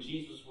when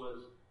Jesus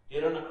was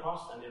dead on a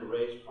cross and then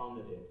raised from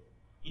the dead.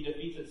 He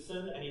defeated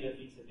sin and He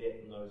defeated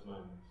death in those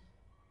moments.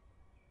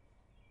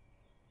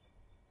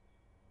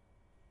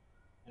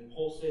 And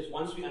Paul says,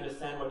 once we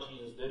understand what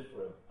Jesus did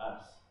for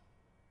us,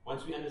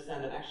 once we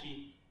understand that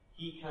actually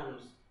He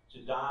comes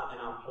to die in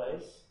our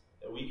place,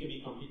 that we can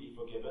be completely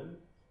forgiven,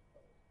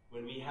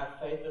 when we have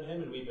faith in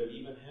Him and we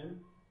believe in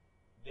Him,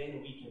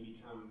 then we can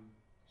become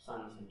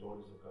sons and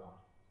daughters of God.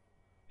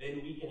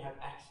 Then we can have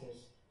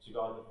access to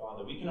God the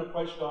Father. We can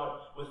approach God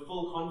with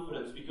full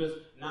confidence because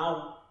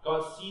now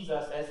God sees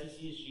us as He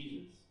sees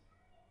Jesus.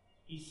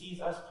 He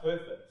sees us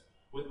perfect,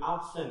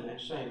 without sin and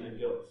shame and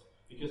guilt,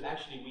 because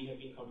actually we have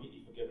been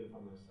completely forgiven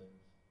from those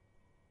things.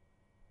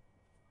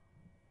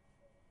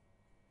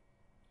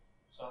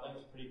 So I think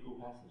it's a pretty cool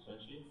passage,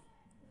 don't you?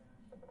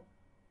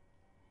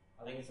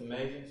 I think it's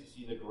amazing to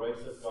see the grace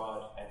of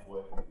God at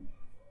work.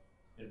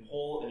 And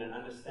Paul, in an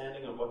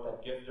understanding of what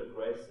that gift of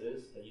grace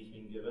is that he's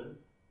been given,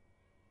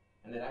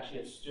 and that actually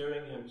it's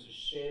stirring him to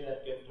share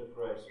that gift of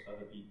grace with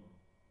other people.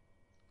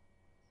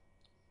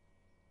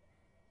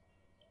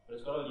 But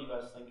it's got to leave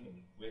us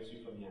thinking, where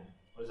to from here?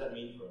 What does that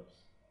mean for us?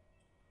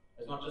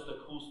 It's not just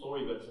a cool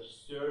story, but it's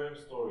a stirring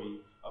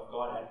story of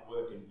God at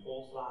work in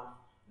Paul's life,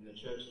 in the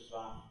church's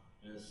life,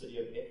 in the city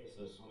of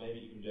Ephesus, or maybe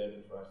even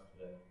Durban for us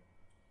today.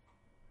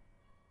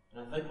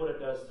 And I think what it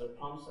does is it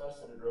prompts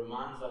us and it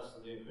reminds us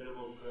of the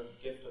incredible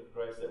gift of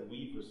grace that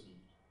we've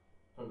received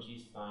from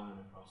Jesus dying on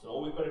the cross. And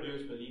all we've got to do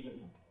is believe in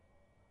Him.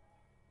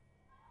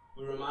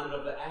 We're reminded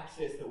of the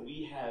access that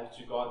we have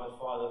to God the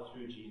Father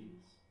through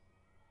Jesus.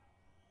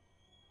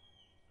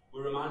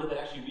 We're reminded that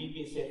actually we've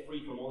been set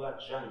free from all that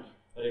junk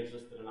that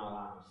existed in our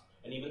lives.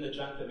 And even the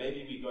junk that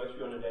maybe we go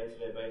through on a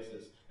day-to-day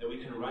basis, that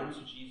we can run to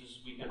Jesus,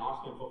 we can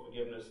ask Him for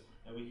forgiveness,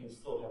 and we can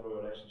still have a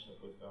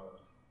relationship with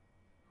God.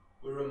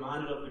 We're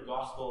reminded of the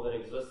gospel that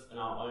exists in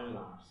our own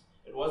lives.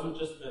 It wasn't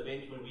just an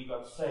event when we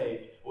got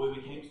saved, or when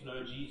we came to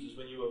know Jesus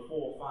when you were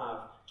 4, 5,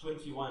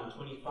 21,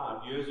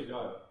 25 years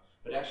ago.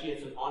 But actually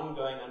it's an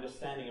ongoing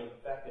understanding of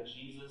the fact that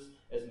Jesus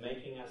is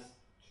making us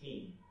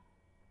clean.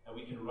 And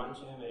we can run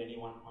to Him at any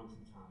one point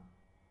in time.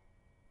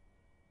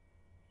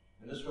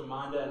 And this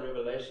reminder and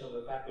revelation of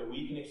the fact that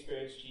we can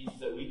experience Jesus,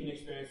 that we can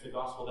experience the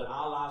gospel, that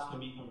our lives can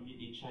be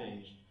completely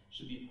changed,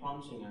 should be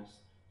prompting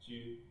us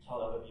to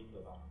tell other people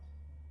about it.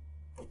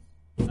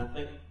 And I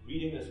think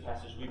reading this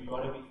passage, we've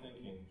got to be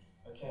thinking,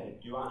 okay,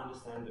 do I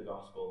understand the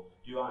gospel?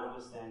 Do I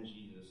understand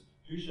Jesus?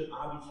 Who should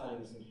I be telling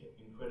this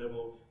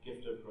incredible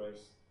gift of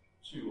grace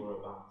to or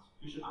about?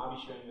 Who should I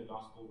be sharing the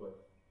gospel with?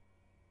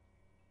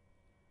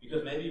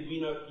 Because maybe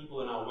we know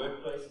people in our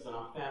workplaces, in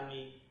our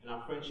family, in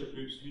our friendship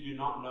groups who do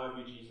not know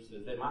who Jesus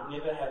is. They might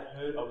never have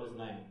heard of His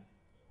name.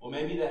 Or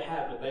maybe they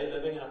have, but they're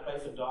living in a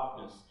place of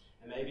darkness.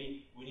 And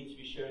maybe we need to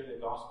be sharing the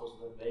gospel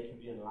so that they can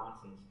be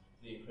enlightened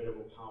to the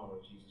incredible power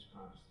of Jesus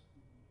Christ.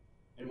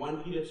 In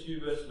 1 Peter 2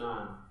 verse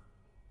 9,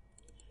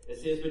 it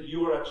says, "But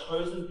you are a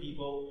chosen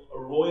people, a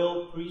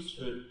royal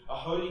priesthood, a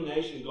holy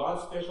nation,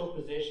 God's special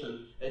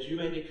possession, that you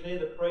may declare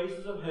the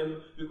praises of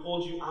Him who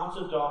called you out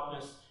of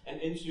darkness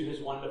and into His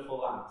wonderful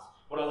light."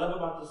 What I love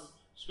about this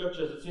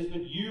scripture is it says,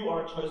 "But you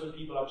are a chosen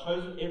people." I've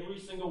chosen every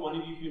single one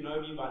of you who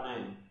know me by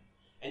name.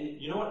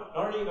 And you know what?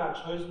 Not only have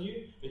I chosen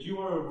you, but you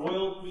are a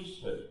royal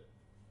priesthood.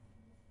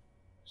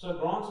 So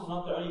Grant is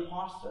not the only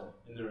pastor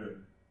in the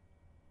room.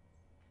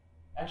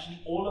 Actually,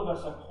 all of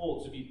us are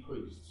called to be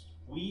priests.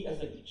 We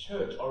as a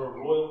church are a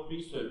royal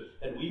priesthood,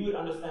 that we would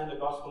understand the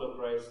gospel of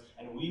grace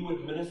and we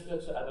would minister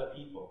to other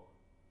people.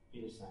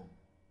 Be the same.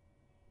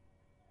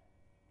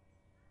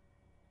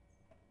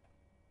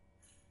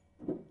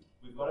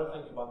 We've got to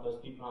think about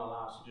those people in our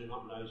lives who do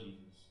not know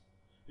Jesus,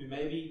 who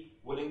may be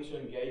willing to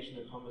engage in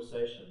a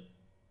conversation.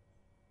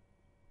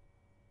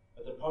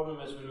 But the problem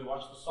is when we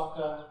watch the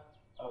soccer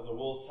of the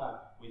World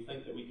Cup, we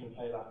think that we can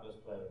play like those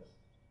players.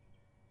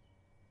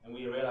 And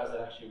we realize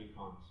that actually we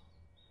can't.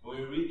 When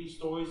we read these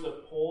stories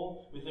of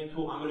Paul, we think,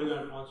 cool, I'm going to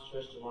go and plant a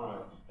church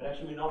tomorrow. But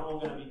actually, we're not all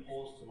going to be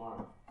Pauls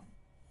tomorrow.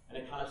 And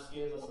it kind of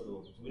scares us a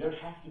little bit. We don't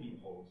have to be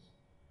Pauls.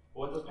 But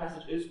what this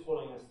passage is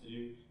calling us to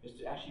do is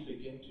to actually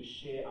begin to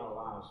share our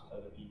lives with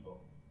other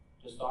people.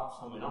 To start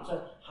somewhere. Not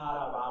to hide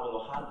our Bible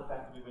or hide the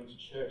fact that we went to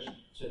church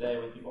today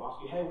when people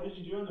ask you, hey, what did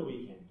you do on the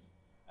weekend?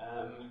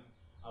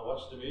 I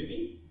watched the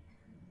movie.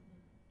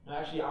 No,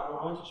 actually,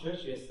 I went to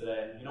church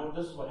yesterday, and you know what,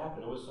 this is what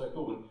happened. It was so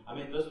cool. And I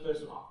met this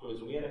person afterwards,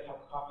 and we had a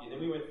cup of coffee, and then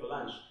we went for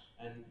lunch,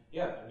 and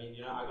yeah,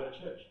 I go to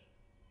church.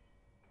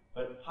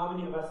 But how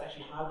many of us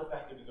actually hide the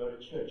fact that we go to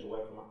church away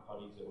from our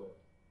colleagues at work?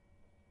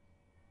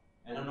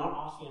 And I'm not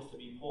asking us to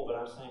be Paul, but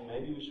I'm saying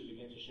maybe we should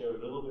begin to share a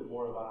little bit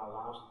more about our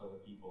lives with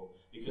other people,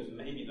 because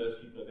maybe those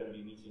people are going to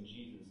be meeting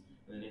Jesus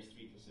in the next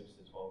 3 to 6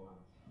 to 12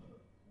 months.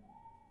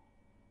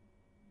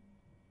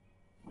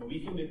 And we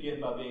can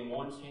begin by being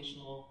more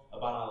intentional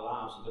about our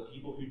lives with the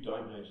people who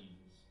don't know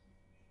Jesus.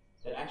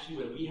 That actually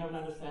when we have an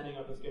understanding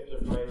of this gift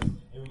of grace,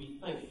 and we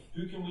think,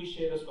 who can we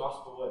share this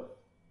gospel with?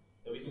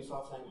 That we can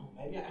start saying, oh,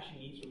 maybe I actually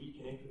need to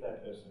reconnect with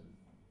that person.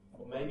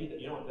 Or maybe,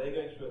 that, they're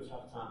going through a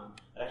tough time.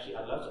 And actually,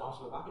 I'd love to ask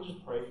them if I can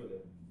just pray for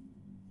them.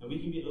 And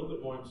we can be a little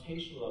bit more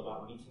intentional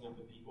about meeting up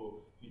with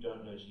people who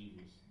don't know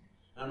Jesus.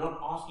 And I'm not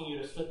asking you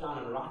to sit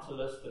down and write a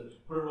list and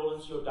put it all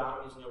into your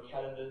diaries and your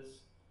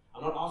calendars.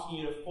 I'm not asking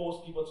you to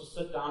force people to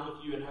sit down with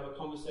you and have a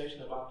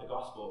conversation about the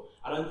gospel.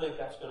 I don't think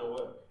that's going to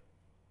work.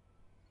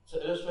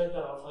 To illustrate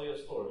that, I'll tell you a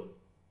story.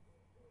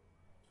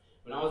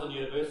 When I was in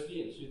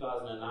university in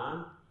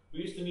 2009, we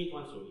used to meet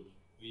once a week.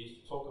 We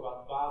used to talk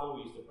about the Bible,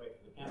 we used to pray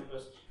for the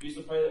campus, we used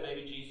to pray that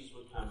maybe Jesus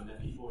would come and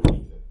that people would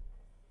meet him.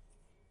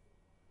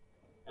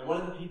 And one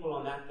of the people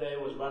on that day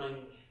was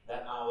running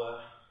that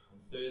hour on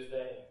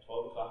Thursday,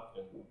 12 o'clock,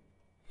 and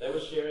they were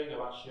sharing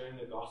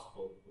the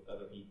gospel with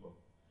other people.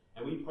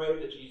 And we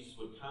prayed that Jesus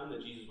would come,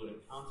 that Jesus would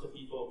encounter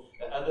people,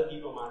 that other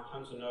people might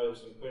come to know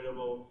this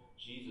incredible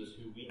Jesus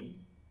who we need.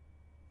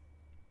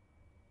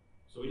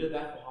 So we did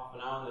that for half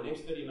an hour, and the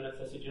next 30 minutes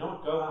I said,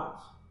 go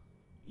out.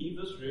 Leave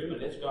this room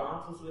and let's go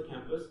out into the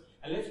campus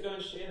and let's go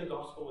and share the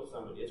gospel with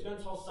somebody. Let's go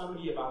and tell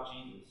somebody about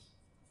Jesus.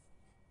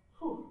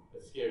 Whew,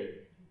 that's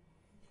scary.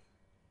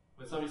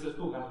 When somebody says,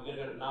 cool guys, we're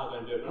going to now go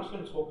and do it. We're not just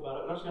going to talk about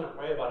it, we're not just going to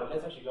pray about it,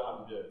 let's actually go out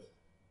and do it.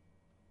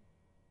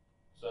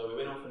 So we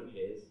went off in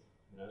pairs.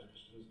 As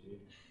Christians do.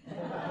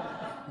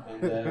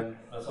 And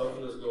myself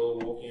and this girl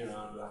were walking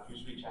around, like, who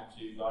should we chat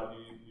to? God,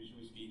 who should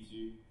we speak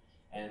to?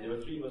 And there were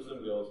 3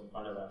 Muslim girls in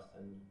front of us,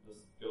 and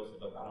this girl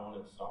said, look, I don't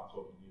want to start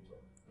talking to you.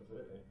 I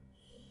said, okay.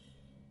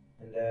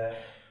 And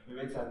we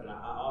went up and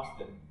I asked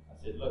them, I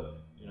said,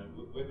 look,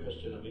 we're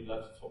Christian and we'd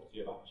love to talk to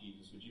you about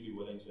Jesus. Would you be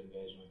willing to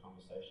engage in a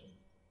conversation?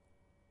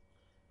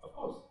 Of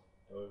course.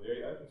 They were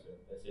very open to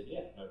it. They said,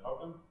 yeah, no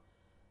problem.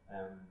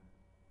 And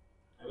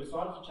we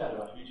started to chat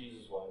about who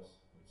Jesus was.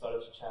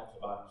 Started to chat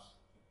about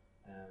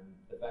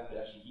the fact that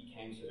actually he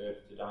came to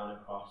earth to die on a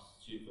cross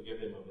to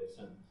forgive them of their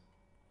sins.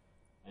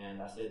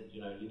 And I said, you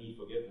need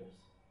forgiveness.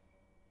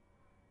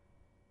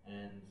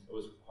 And it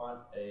was quite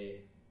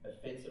a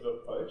offensive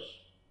approach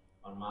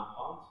on my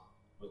part.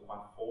 It was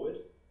quite forward,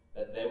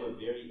 that they were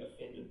very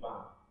offended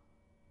by.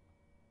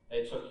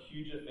 They took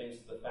huge offense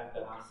to the fact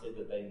that I said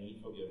that they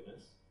need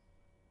forgiveness,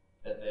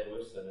 that they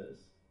were sinners,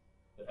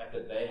 the fact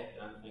that they had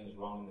done things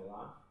wrong in their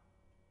life.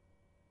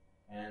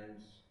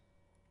 And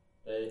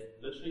they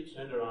literally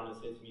turned around and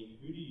said to me,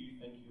 who do you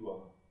think you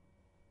are?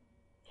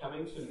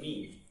 Coming to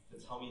me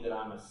to tell me that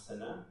I'm a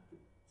sinner,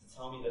 to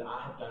tell me that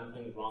I have done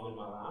things wrong in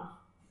my life,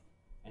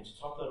 and to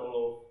top that all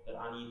off, that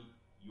I need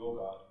your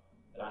God,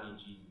 that I need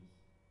Jesus.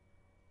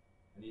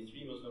 And these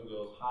 3 Muslim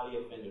girls, highly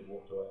offended,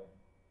 walked away.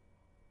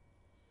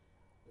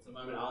 It's a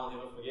moment I'll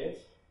never forget.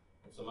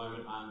 It's a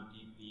moment I'm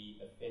deeply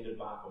offended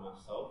by for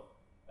myself,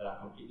 that I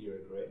completely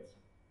regret.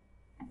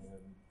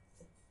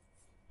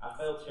 I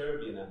failed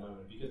terribly in that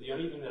moment, because the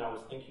only thing that I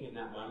was thinking in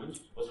that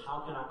moment was,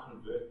 how can I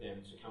convert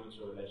them to come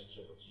into a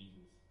relationship with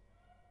Jesus?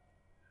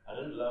 I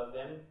didn't love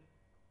them.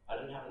 I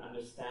didn't have an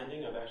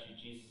understanding of actually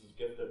Jesus'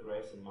 gift of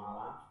grace in my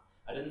life.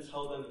 I didn't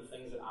tell them the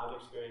things that I've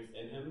experienced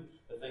in him,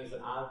 the things that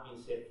I've been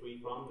set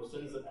free from, the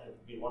sins that have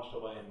been washed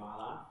away in my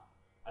life.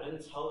 I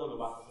didn't tell them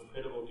about this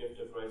incredible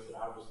gift of grace that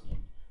I've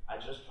received. I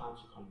just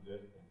tried to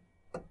convert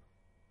them.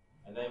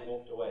 And they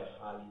walked away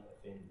highly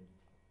offended.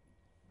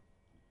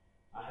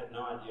 I had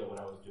no idea what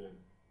I was doing.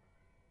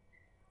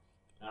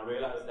 And I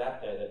realized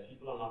that day that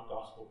people are not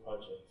gospel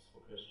projects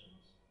for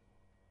Christians.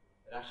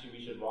 That actually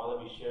we should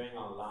rather be sharing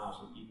our lives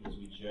with people as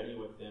we journey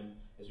with them,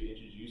 as we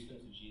introduce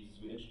them to Jesus,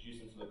 we introduce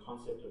them to the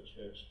concept of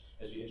church,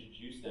 as we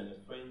introduce them as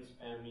friends,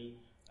 family,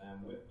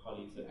 work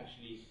colleagues, that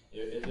actually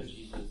there is a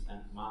Jesus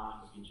and my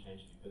life has been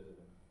changed because of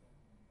them.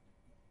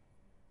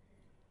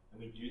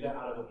 And we do that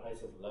out of a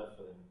place of love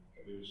for them,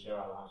 that we would share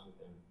our lives with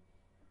them.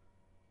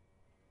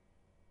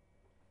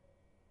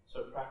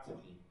 So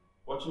practically,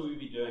 what should we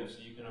be doing so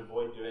you can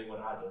avoid doing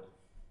what I did?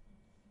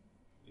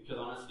 Because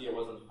honestly, it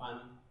wasn't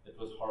fun. It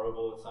was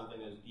horrible. It's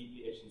something that is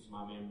deeply etched into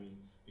my memory.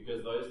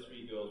 Because those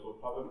 3 girls will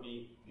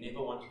probably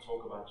never want to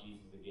talk about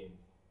Jesus again,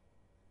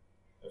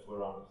 if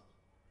we're honest.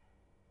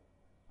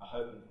 I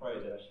hope and pray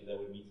that actually they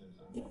would meet him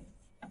someday.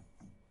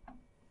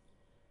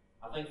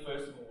 I think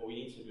first of all, what we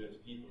need to do as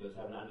people is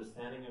have an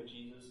understanding of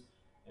Jesus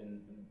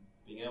and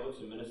being able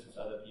to minister to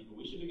other people.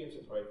 We should begin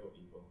to pray for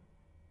people.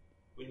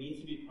 We need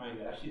to be praying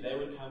that actually they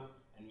would come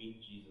and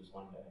meet Jesus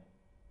one day.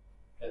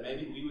 That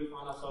maybe we would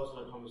find ourselves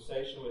in a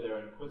conversation where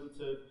they're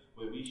inquisitive,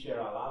 where we share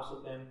our lives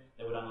with them,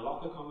 that would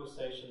unlock a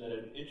conversation that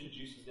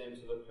introduces them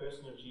to the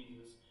person of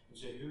Jesus, and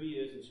to who he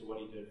is and to what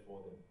he did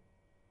for them.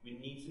 We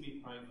need to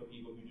be praying for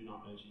people who do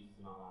not know Jesus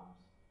in our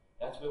lives.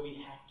 That's where we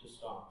have to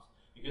start.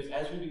 Because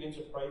as we begin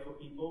to pray for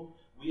people,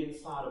 we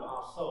inside of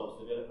ourselves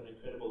develop an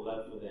incredible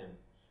love for them.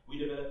 We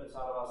develop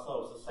inside of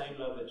ourselves the same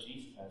love that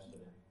Jesus has for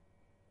them.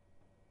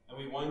 And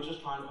we won't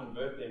just try and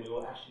convert them, we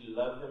will actually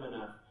love them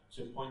enough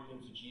to point them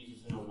to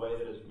Jesus in a way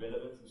that is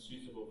relevant and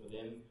suitable for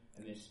them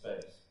and their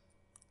space.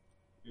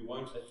 We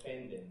won't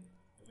offend them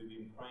if we've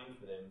been praying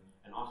for them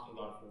and asking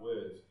God for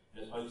words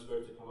and His Holy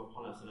Spirit to come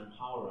upon us and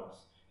empower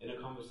us in a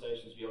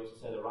conversation to be able to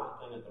say the right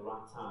thing at the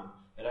right time,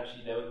 that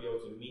actually they would be able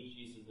to meet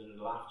Jesus in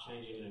a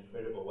life-changing and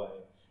incredible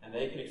way, and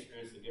they can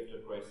experience the gift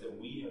of grace that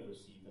we have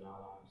received in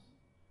our lives.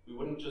 We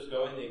wouldn't just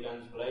go in there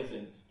guns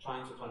blazing,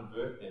 trying to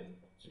convert them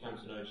to come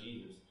to know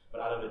Jesus,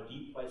 but out of a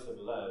deep place of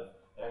love,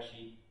 that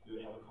actually we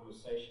would have a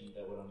conversation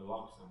that would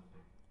unlock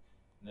something,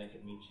 and they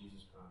could meet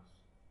Jesus Christ.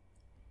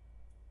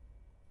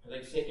 I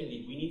think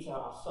secondly, we need to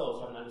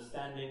ourselves have an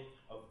understanding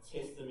of the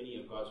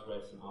testimony of God's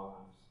grace in our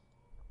lives.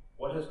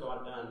 What has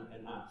God done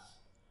in us?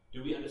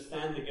 Do we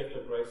understand the gift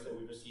of grace that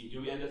we've received?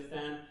 Do we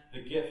understand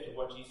the gift of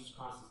what Jesus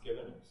Christ has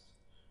given us?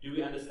 Do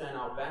we understand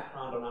our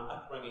background and our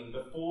upbringing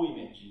before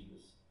we met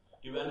Jesus?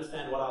 Do we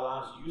understand what our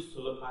lives used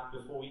to look like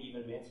before we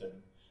even met Him?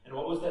 And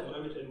what was that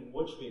moment in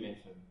which we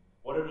met Him?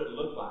 What did it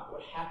look like?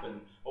 What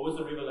happened? What was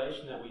the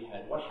revelation that we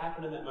had? What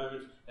happened in that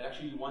moment that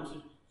actually we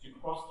wanted to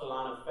cross the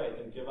line of faith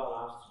and give our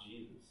lives to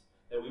Jesus?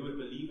 That we would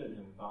believe in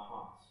Him with our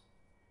hearts.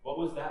 What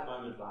was that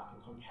moment like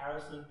in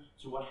comparison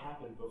to what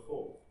happened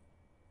before?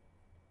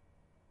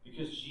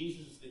 Because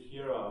Jesus is the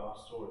hero of our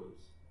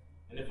stories.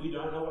 And if we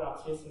don't know what our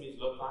testimonies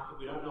look like, if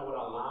we don't know what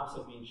our lives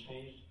have been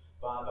changed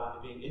by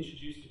being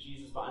introduced to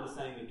Jesus, by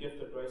understanding the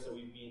gift of grace that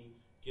we've been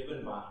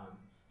given by Him,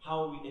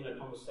 how are we in a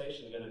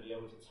conversation going to be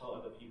able to tell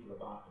other people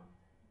about Him?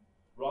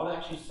 Rather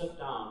actually sit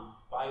down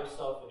by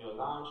yourself in your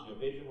lounge, in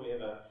your bedroom,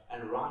 wherever,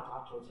 and write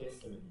out your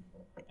testimony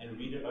and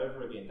read it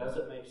over again. Does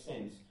it make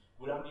sense?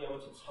 Would I be able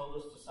to tell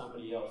this to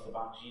somebody else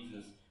about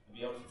Jesus and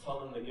be able to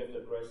tell them the gift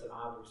of grace that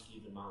I've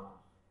received in my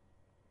life?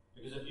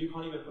 Because if you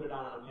can't even put it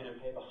down on a pen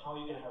and paper, how are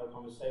you going to have a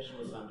conversation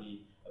with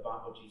somebody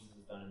about what Jesus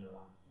has done in your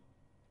life?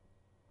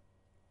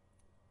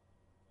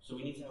 So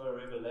we need to have a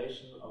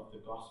revelation of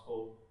the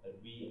gospel that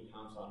we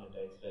encounter on a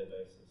day-to-day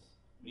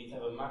basis. We need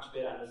to have a much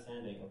better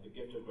understanding of the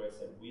gift of grace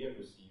that we have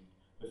received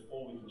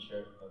before we can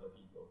share it with other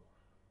people.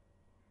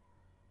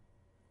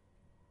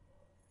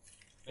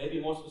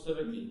 Maybe more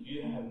specifically,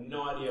 you have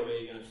no idea where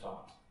you're going to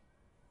start.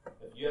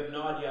 If you have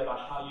no idea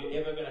about how you're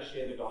ever going to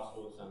share the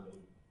gospel with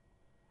somebody,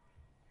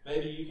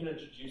 maybe you can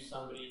introduce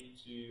somebody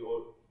to,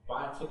 or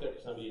buy a ticket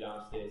for somebody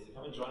downstairs to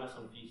come and join us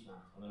on Feast Night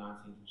on the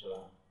 19th of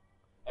July.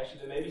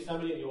 Actually, there may be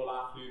somebody in your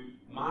life who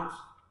might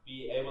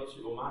be able to,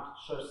 or might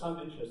show some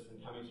interest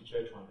in coming to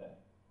church one day.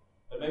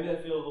 But maybe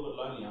they feel a little bit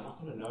lonely. I'm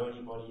not going to know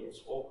anybody.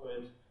 It's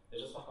awkward.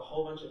 There's just like a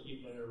whole bunch of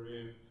people in a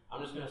room.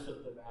 I'm just going to sit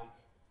at the back.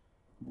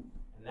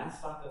 And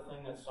that's like the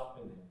thing that's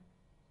stopping them.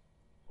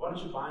 Why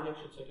don't you buy an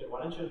extra ticket?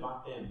 Why don't you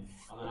invite them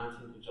on the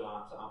 19th of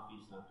July to our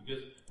Feast Night?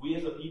 Because we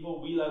as a people,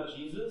 we love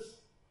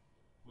Jesus,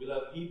 we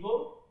love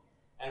people,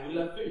 and we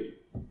love food.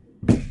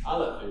 I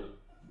love food.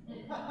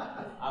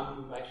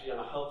 I'm actually on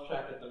a health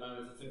track at the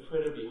moment. It's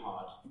incredibly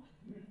hard.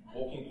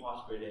 Walking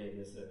past bread in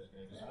this service,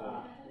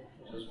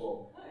 just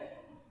fall.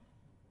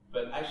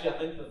 But actually, I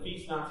think the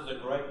Feast Night is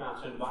a great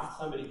night to invite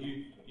somebody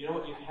who, you know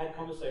what, you've had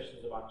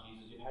conversations about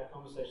Jesus, you've had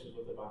conversations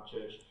with about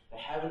church, they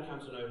haven't come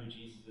to know who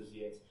Jesus is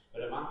yet,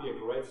 but it might be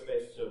a great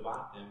space to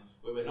invite them,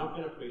 where we're not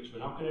going to preach, we're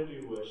not going to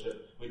do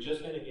worship, we're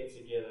just going to get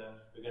together,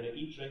 we're going to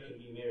eat, drink,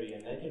 and be merry,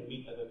 and they can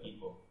meet other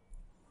people.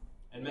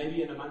 And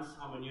maybe in a month's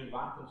time, when you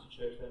invite them to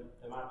church,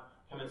 they might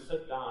come and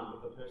sit down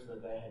with the person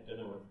that they had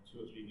dinner with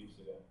 2 or 3 weeks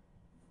ago.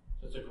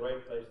 So it's a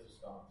great place to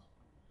start.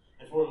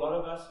 And for a lot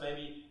of us,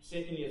 maybe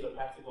secondly as a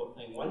practical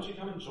thing, why don't you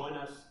come and join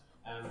us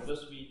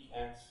this week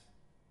at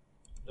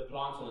the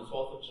plant on the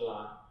 12th of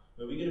July,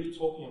 where we're going to be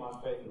talking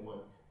about faith and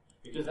work.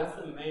 Because that's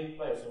the main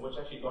place in which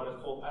actually God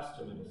has called us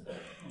to minister.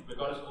 Where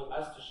God has called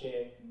us to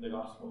share the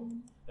gospel.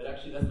 That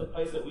actually that's the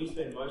place that we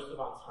spend most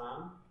of our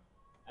time.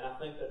 And I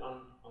think that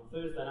on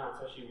Thursday nights,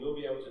 actually, we'll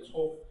be able to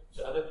talk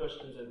to other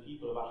Christians and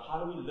people about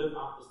how do we live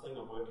out this thing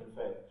of work and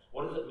faith.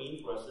 What does it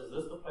mean for us? Is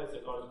this the place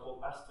that God has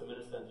called us to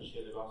minister and to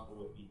share the gospel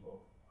with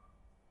people?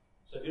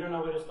 So if you don't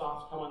know where to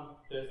start, come on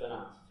Thursday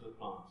nights to the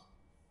plant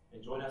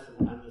and join us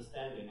in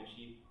understanding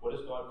actually what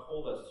has God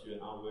called us to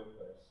in our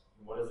workplace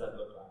and what does that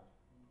look like.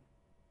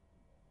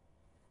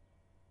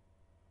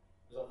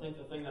 Because I think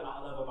the thing that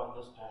I love about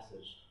this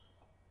passage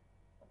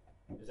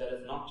is that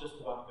it's not just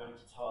about going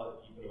to tell other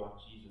people about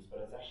Jesus,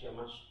 but it's actually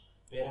a much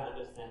better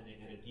understanding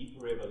and a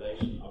deeper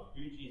revelation of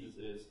who Jesus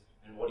is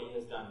and what He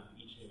has done for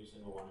each and every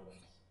single one of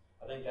us.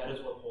 I think that is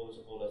what Paul has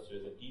called us to,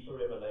 is a deeper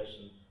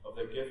revelation of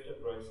the gift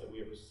of grace that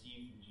we have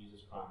received from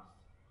Jesus Christ.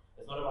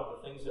 It's not about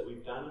the things that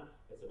we've done,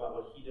 it's about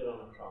what He did on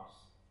the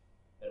cross,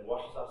 that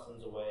washes our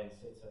sins away and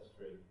sets us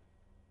free.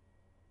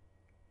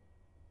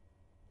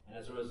 And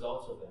as a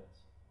result of that,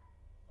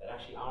 that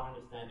actually our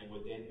understanding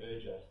would then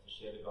urge us to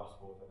share the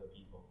gospel with other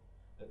people.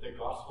 That the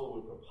gospel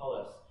would propel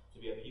us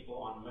to be a people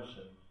on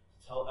mission, to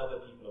tell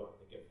other people about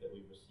the gift that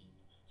we've received,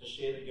 to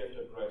share the gift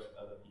of grace with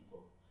other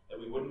people. That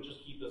we wouldn't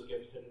just keep this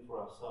gift hidden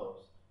for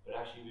ourselves, but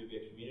actually we'd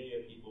be a community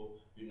of people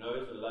who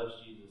knows and loves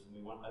Jesus, and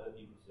we want other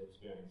people to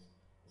experience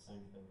the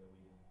same thing that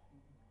we have.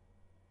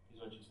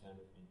 Please won't you stand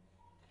with me.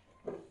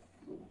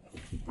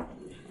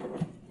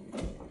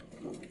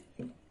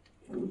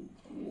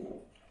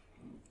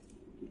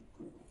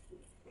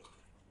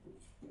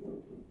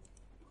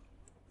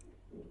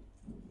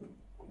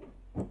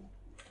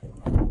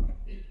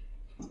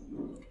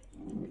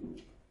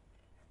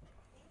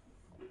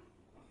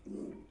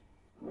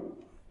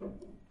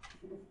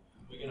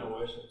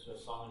 To a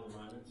song in a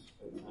moment,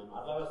 but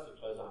I'd love us to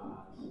close our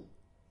eyes,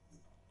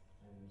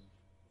 and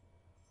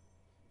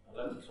I'd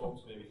love to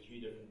talk to maybe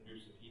 3 different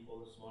groups of people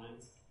this morning.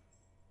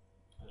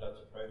 I'd love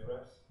to pray for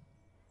us,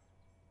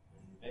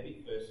 and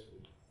maybe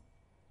firstly,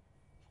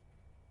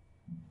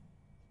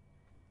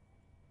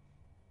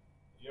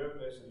 if you're a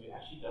person who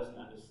actually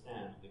doesn't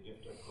understand the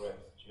gift of grace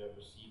that you have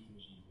received in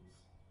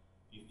Jesus,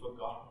 you've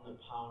forgotten the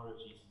power of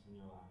Jesus in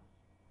your life,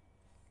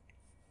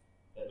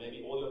 that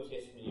maybe all your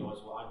testimony was,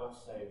 well, I got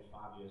saved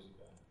 5 years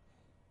ago.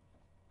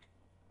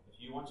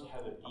 If you want to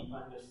have a deep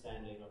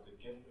understanding of the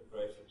gift of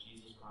grace of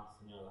Jesus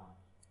Christ in your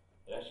life,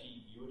 that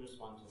actually you would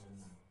respond to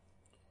Him now.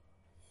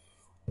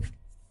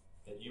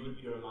 That you would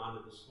be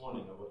reminded this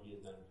morning of what He has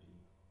done for you.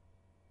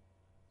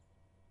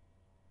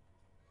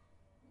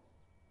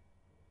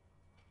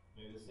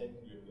 Maybe the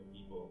second group of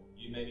people,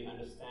 you maybe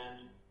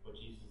understand what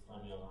Jesus has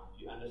done in your life.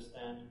 You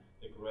understand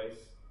the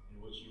grace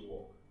in which you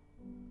walk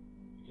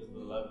because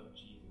of the love of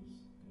Jesus.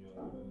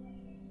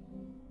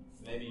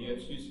 Maybe you're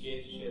too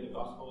scared to share the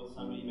gospel with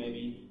somebody.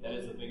 Maybe that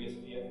is the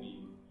biggest fear for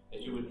you,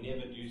 that you would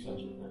never do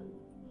such a thing.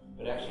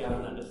 But actually have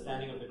an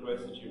understanding of the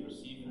grace that you've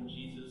received from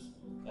Jesus,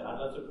 that I'd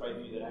love to pray for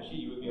you, that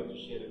actually you would be able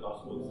to share the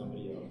gospel with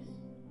somebody else.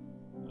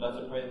 I'd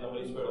love to pray that the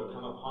Holy Spirit will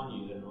come upon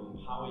you, that it will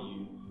empower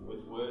you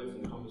with words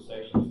and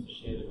conversations to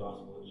share the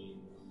gospel of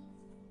Jesus.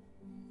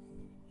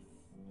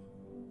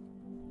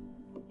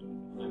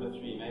 Number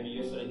 3, maybe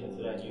you're sitting here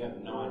today and you have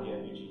no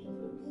idea who Jesus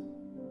is.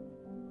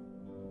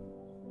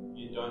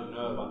 You don't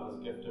know about this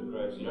gift of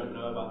grace. You don't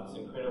know about this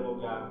incredible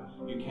God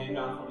who came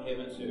down from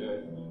heaven to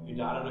earth, who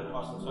died on the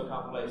cross and took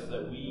our place so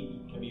that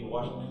we can be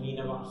washed clean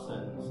of our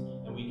sins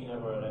and we can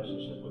have a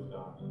relationship with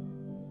God.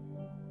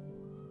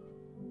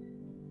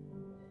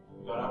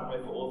 God, I pray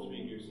for all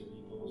 3 groups of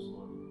people this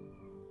morning.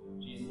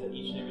 Jesus, that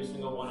each and every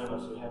single one of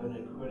us would have an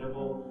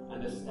incredible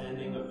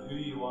understanding of who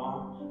you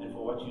are and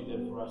for what you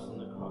did for us on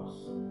the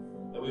cross.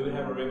 That we would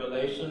have a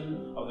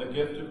revelation of the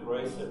gift of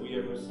grace that we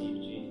have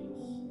received, Jesus.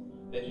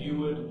 That you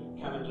would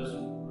come and just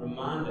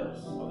remind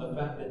us of the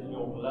fact that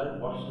your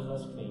blood washes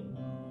us clean.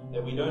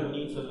 That we don't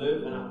need to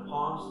live in our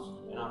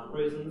past, in our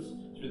presence,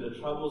 through the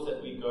troubles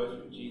that we go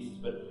through, Jesus,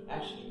 but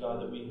actually, God,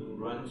 that we can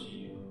run to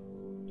you.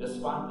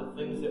 Despite the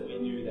things that we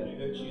do that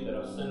hurt you, that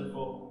are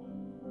sinful,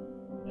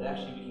 that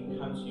actually we can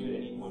come to you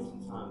at any point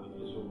in time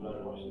because your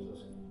blood washes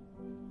us clean.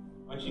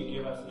 Won't you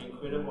give us an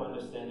incredible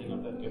understanding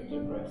of that gift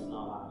of grace in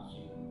our lives,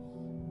 Jesus?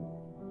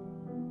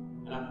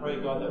 And I pray,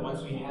 God, that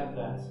once we have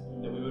that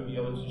we would be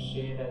able to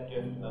share that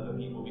gift with other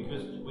people,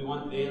 because we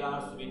want their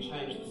lives to be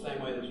changed the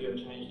same way that you have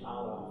changed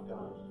our life,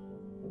 God.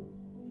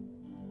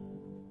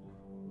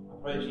 I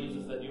pray,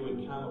 Jesus, that you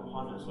would come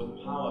upon us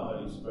with power,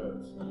 Holy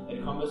Spirit,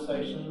 in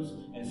conversations,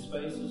 in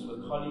spaces,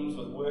 with colleagues,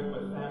 with work,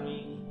 with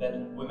family, that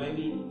where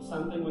maybe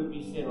something would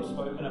be said or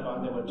spoken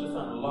about that would just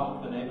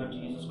unlock the name of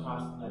Jesus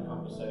Christ in that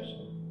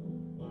conversation.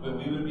 Where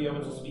we would be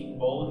able to speak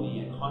boldly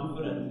and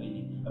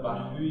confidently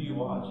about who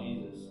you are,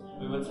 Jesus.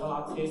 We would tell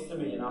our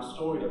testimony and our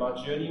story of our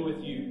journey with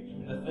you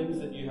and the things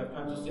that you have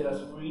come to set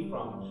us free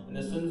from and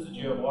the sins that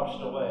you have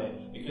washed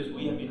away because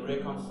we have been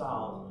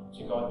reconciled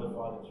to God the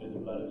Father through the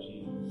blood of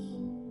Jesus.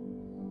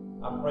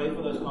 I pray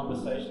for those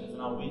conversations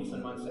in our weeks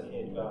and months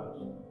ahead,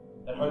 God.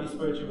 That Holy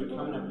Spirit, you would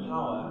come and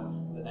empower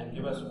and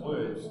give us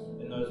words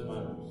in those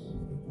moments.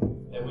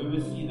 That we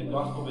would see the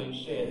gospel being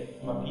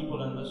shared by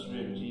people in this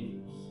room, Jesus.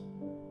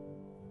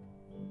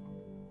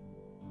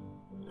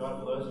 God,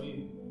 for those of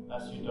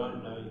us who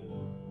don't know you,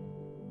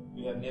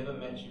 who have never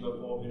met you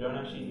before, who don't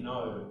actually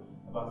know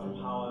about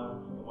the power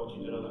of what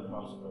you did on the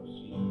cross for us,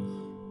 Jesus,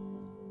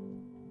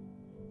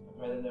 I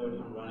pray that they would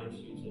come running to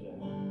you today.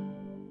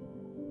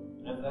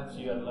 And if that's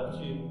you, I'd love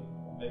to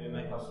maybe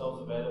make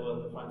ourselves available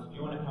at the front. If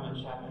you want to come and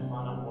chat and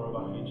find out more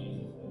about who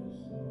Jesus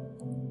is,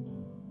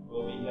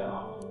 we'll be here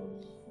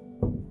afterwards.